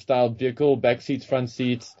 4x4 styled vehicle, back seats, front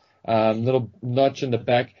seats, little notch in the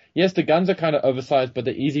back. Yes, the guns are kind of oversized, but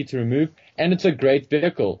they're easy to remove, and it's a great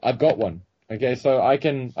vehicle. I've got one. Okay, so I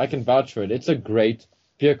can vouch for it. It's a great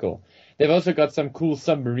vehicle. They've also got some cool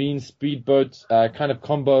submarine speedboat kind of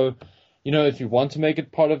combo. You know, if you want to make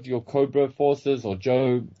it part of your Cobra forces or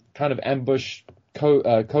Joe kind of ambush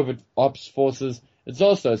covert ops forces,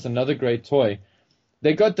 it's another great toy.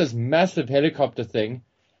 They got this massive helicopter thing,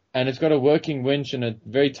 and it's got a working winch and a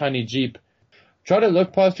very tiny Jeep. Try to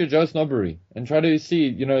look past your Joe snobbery and try to see,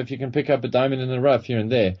 you know, if you can pick up a diamond in the rough here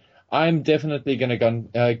and there. I'm definitely going to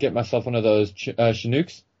go get myself one of those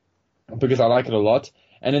Chinooks because I like it a lot.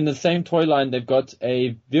 And in the same toy line, they've got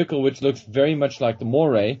a vehicle which looks very much like the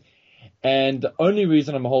Moray. And the only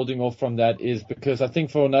reason I'm holding off from that is because I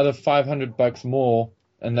think for another $500 more,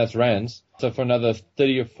 and that's rands, so for another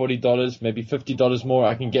 $30 or $40, maybe $50 more,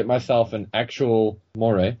 I can get myself an actual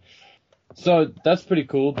Moray. So that's pretty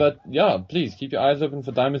cool. But yeah, please keep your eyes open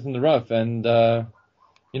for diamonds in the rough. And,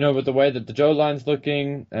 you know, with the way that the Joe line's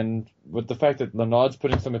looking and with the fact that Leonard's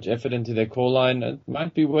putting so much effort into their core line, it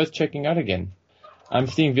might be worth checking out again. I'm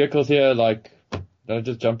seeing vehicles here like that are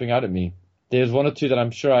just jumping out at me. There's one or two that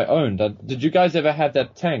I'm sure I owned. Did you guys ever have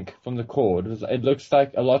that tank from the Core? It looks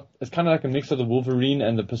like a lot. It's kind of like a mix of the Wolverine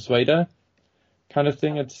and the Persuader kind of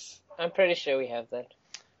thing. I'm pretty sure we have that.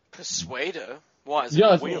 Persuader? Why? Is it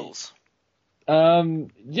on wheels?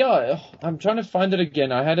 Yeah, I'm trying to find it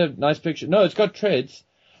again. I had a nice picture. No, it's got treads,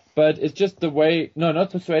 but it's just the way. No,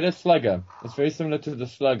 not Persuader, Slugger. It's very similar to the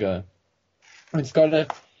Slugger. It's got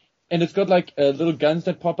like little guns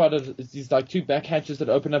that pop out of these like two back hatches that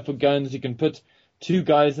open up for guns. You can put two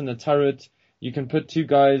guys in the turret. You can put two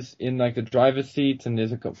guys in like the driver's seat, and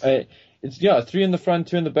there's three in the front,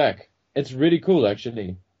 two in the back. It's really cool,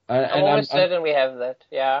 actually. I'm almost certain we have that.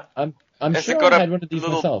 Yeah. I'm Has sure it got I a had one of these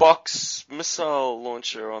little myself. box missile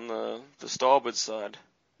launcher on the starboard side?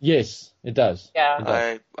 Yes, it does. Yeah. It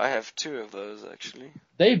does. I have two of those actually.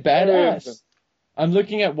 They badass. I'm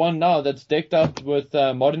looking at one now that's decked up with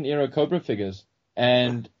modern era Cobra figures,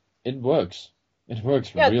 and it works. It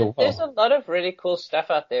works real well. There's a lot of really cool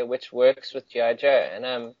stuff out there which works with G.I. Joe,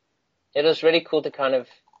 and it was really cool to kind of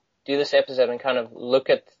do this episode and kind of look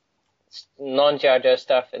at non-G.I. Joe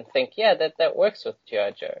stuff and think, yeah, that works with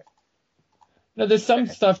G.I. Joe. No, there's some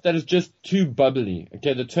stuff that is just too bubbly.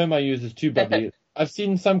 Okay, the term I use is too bubbly. I've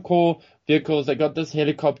seen some core vehicles. They got this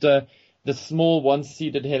helicopter, the small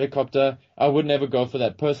one-seated helicopter. I would never go for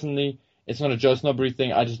that personally. It's not a Joe snobbery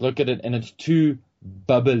thing. I just look at it and it's too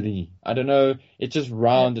bubbly. I don't know. It's just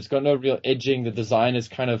round. It's got no real edging. The design is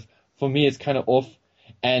kind of, for me, it's kind of off.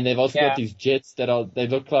 And they've also got these jets they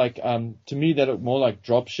look like, to me, they look more like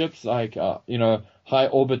drop ships, like, high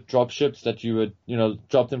orbit drop ships that you would,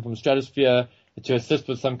 drop them from stratosphere to assist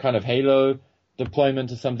with some kind of Halo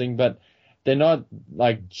deployment or something, but they're not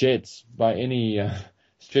like jets by any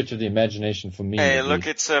stretch of the imagination for me. Hey, look,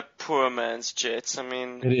 it's a poor man's jet. I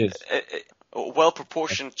mean, it is. A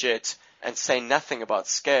well-proportioned jet, and say nothing about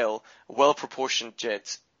scale, a well-proportioned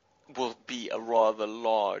jet will be a rather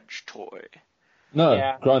large toy.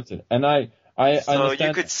 No, granted. And I so understand.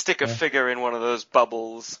 You could stick a figure in one of those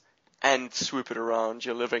bubbles and swoop it around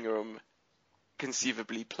your living room,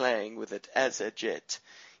 conceivably playing with it as a jet,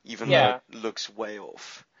 even though it looks way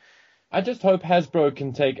off. I just hope Hasbro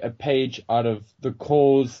can take a page out of the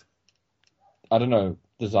Core's, I don't know,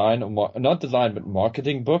 design, or not design, but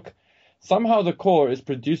marketing book. Somehow the Core is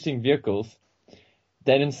producing vehicles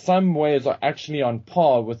that in some ways are actually on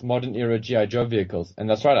par with modern era G.I. Joe vehicles. And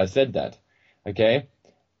that's right, I said that. Okay?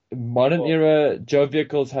 Modern era Joe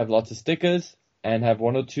vehicles have lots of stickers and have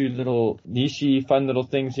one or two little niche-y, fun little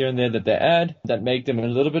things here and there that they add that make them a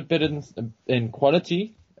little bit better in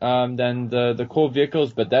quality than the Core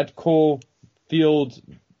vehicles. But that Core field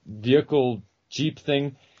vehicle Jeep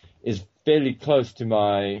thing is fairly close to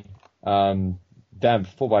my Vamp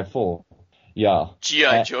 4x4. Yeah.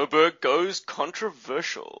 G.I. Joeberg goes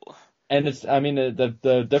controversial. And it's, I mean,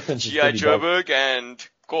 the difference is G.I. Joeberg and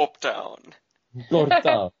Corptown.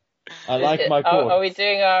 Corptown. I like my Corp. Are we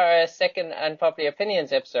doing our second Unpopular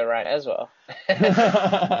Opinions episode right as well?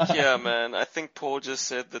 Yeah, man. I think Paul just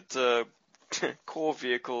said that Core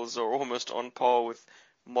vehicles are almost on par with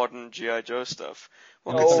modern G.I. Joe stuff.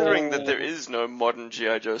 Well, considering that there is no modern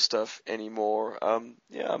G.I. Joe stuff anymore,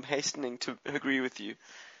 I'm hastening to agree with you.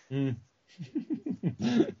 Mm.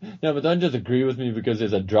 No, but don't just agree with me because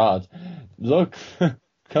there's a drought. Look, go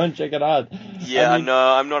and check it out. Yeah, no,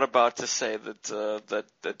 I'm not about to say that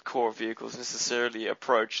that Core vehicles necessarily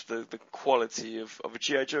approach the quality of a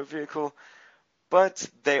G.I. Joe vehicle, but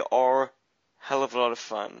they are a hell of a lot of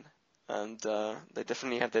fun, and they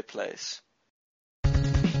definitely have their place.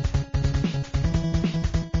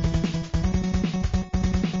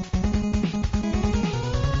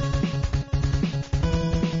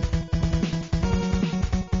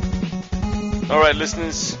 Alright,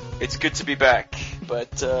 listeners, it's good to be back,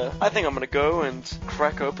 but I think I'm going to go and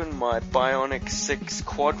crack open my Bionic 6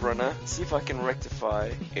 Quad Runner, see if I can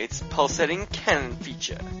rectify its pulsating cannon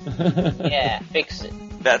feature. Yeah, fix it.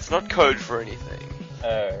 That's not code for anything.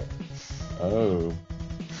 Oh.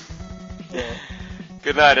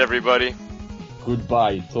 Good night, everybody.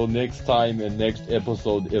 Goodbye. Till next time and next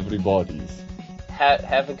episode, everybody's.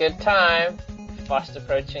 Have a good time. Fast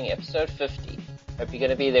approaching episode 50. Hope you're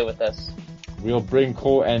going to be there with us. We'll bring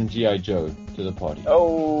Core and G.I. Joe to the party.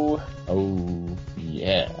 Oh,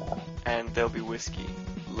 yeah. And there'll be whiskey.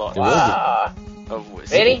 Lots There will be. of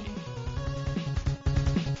whiskey. Ready?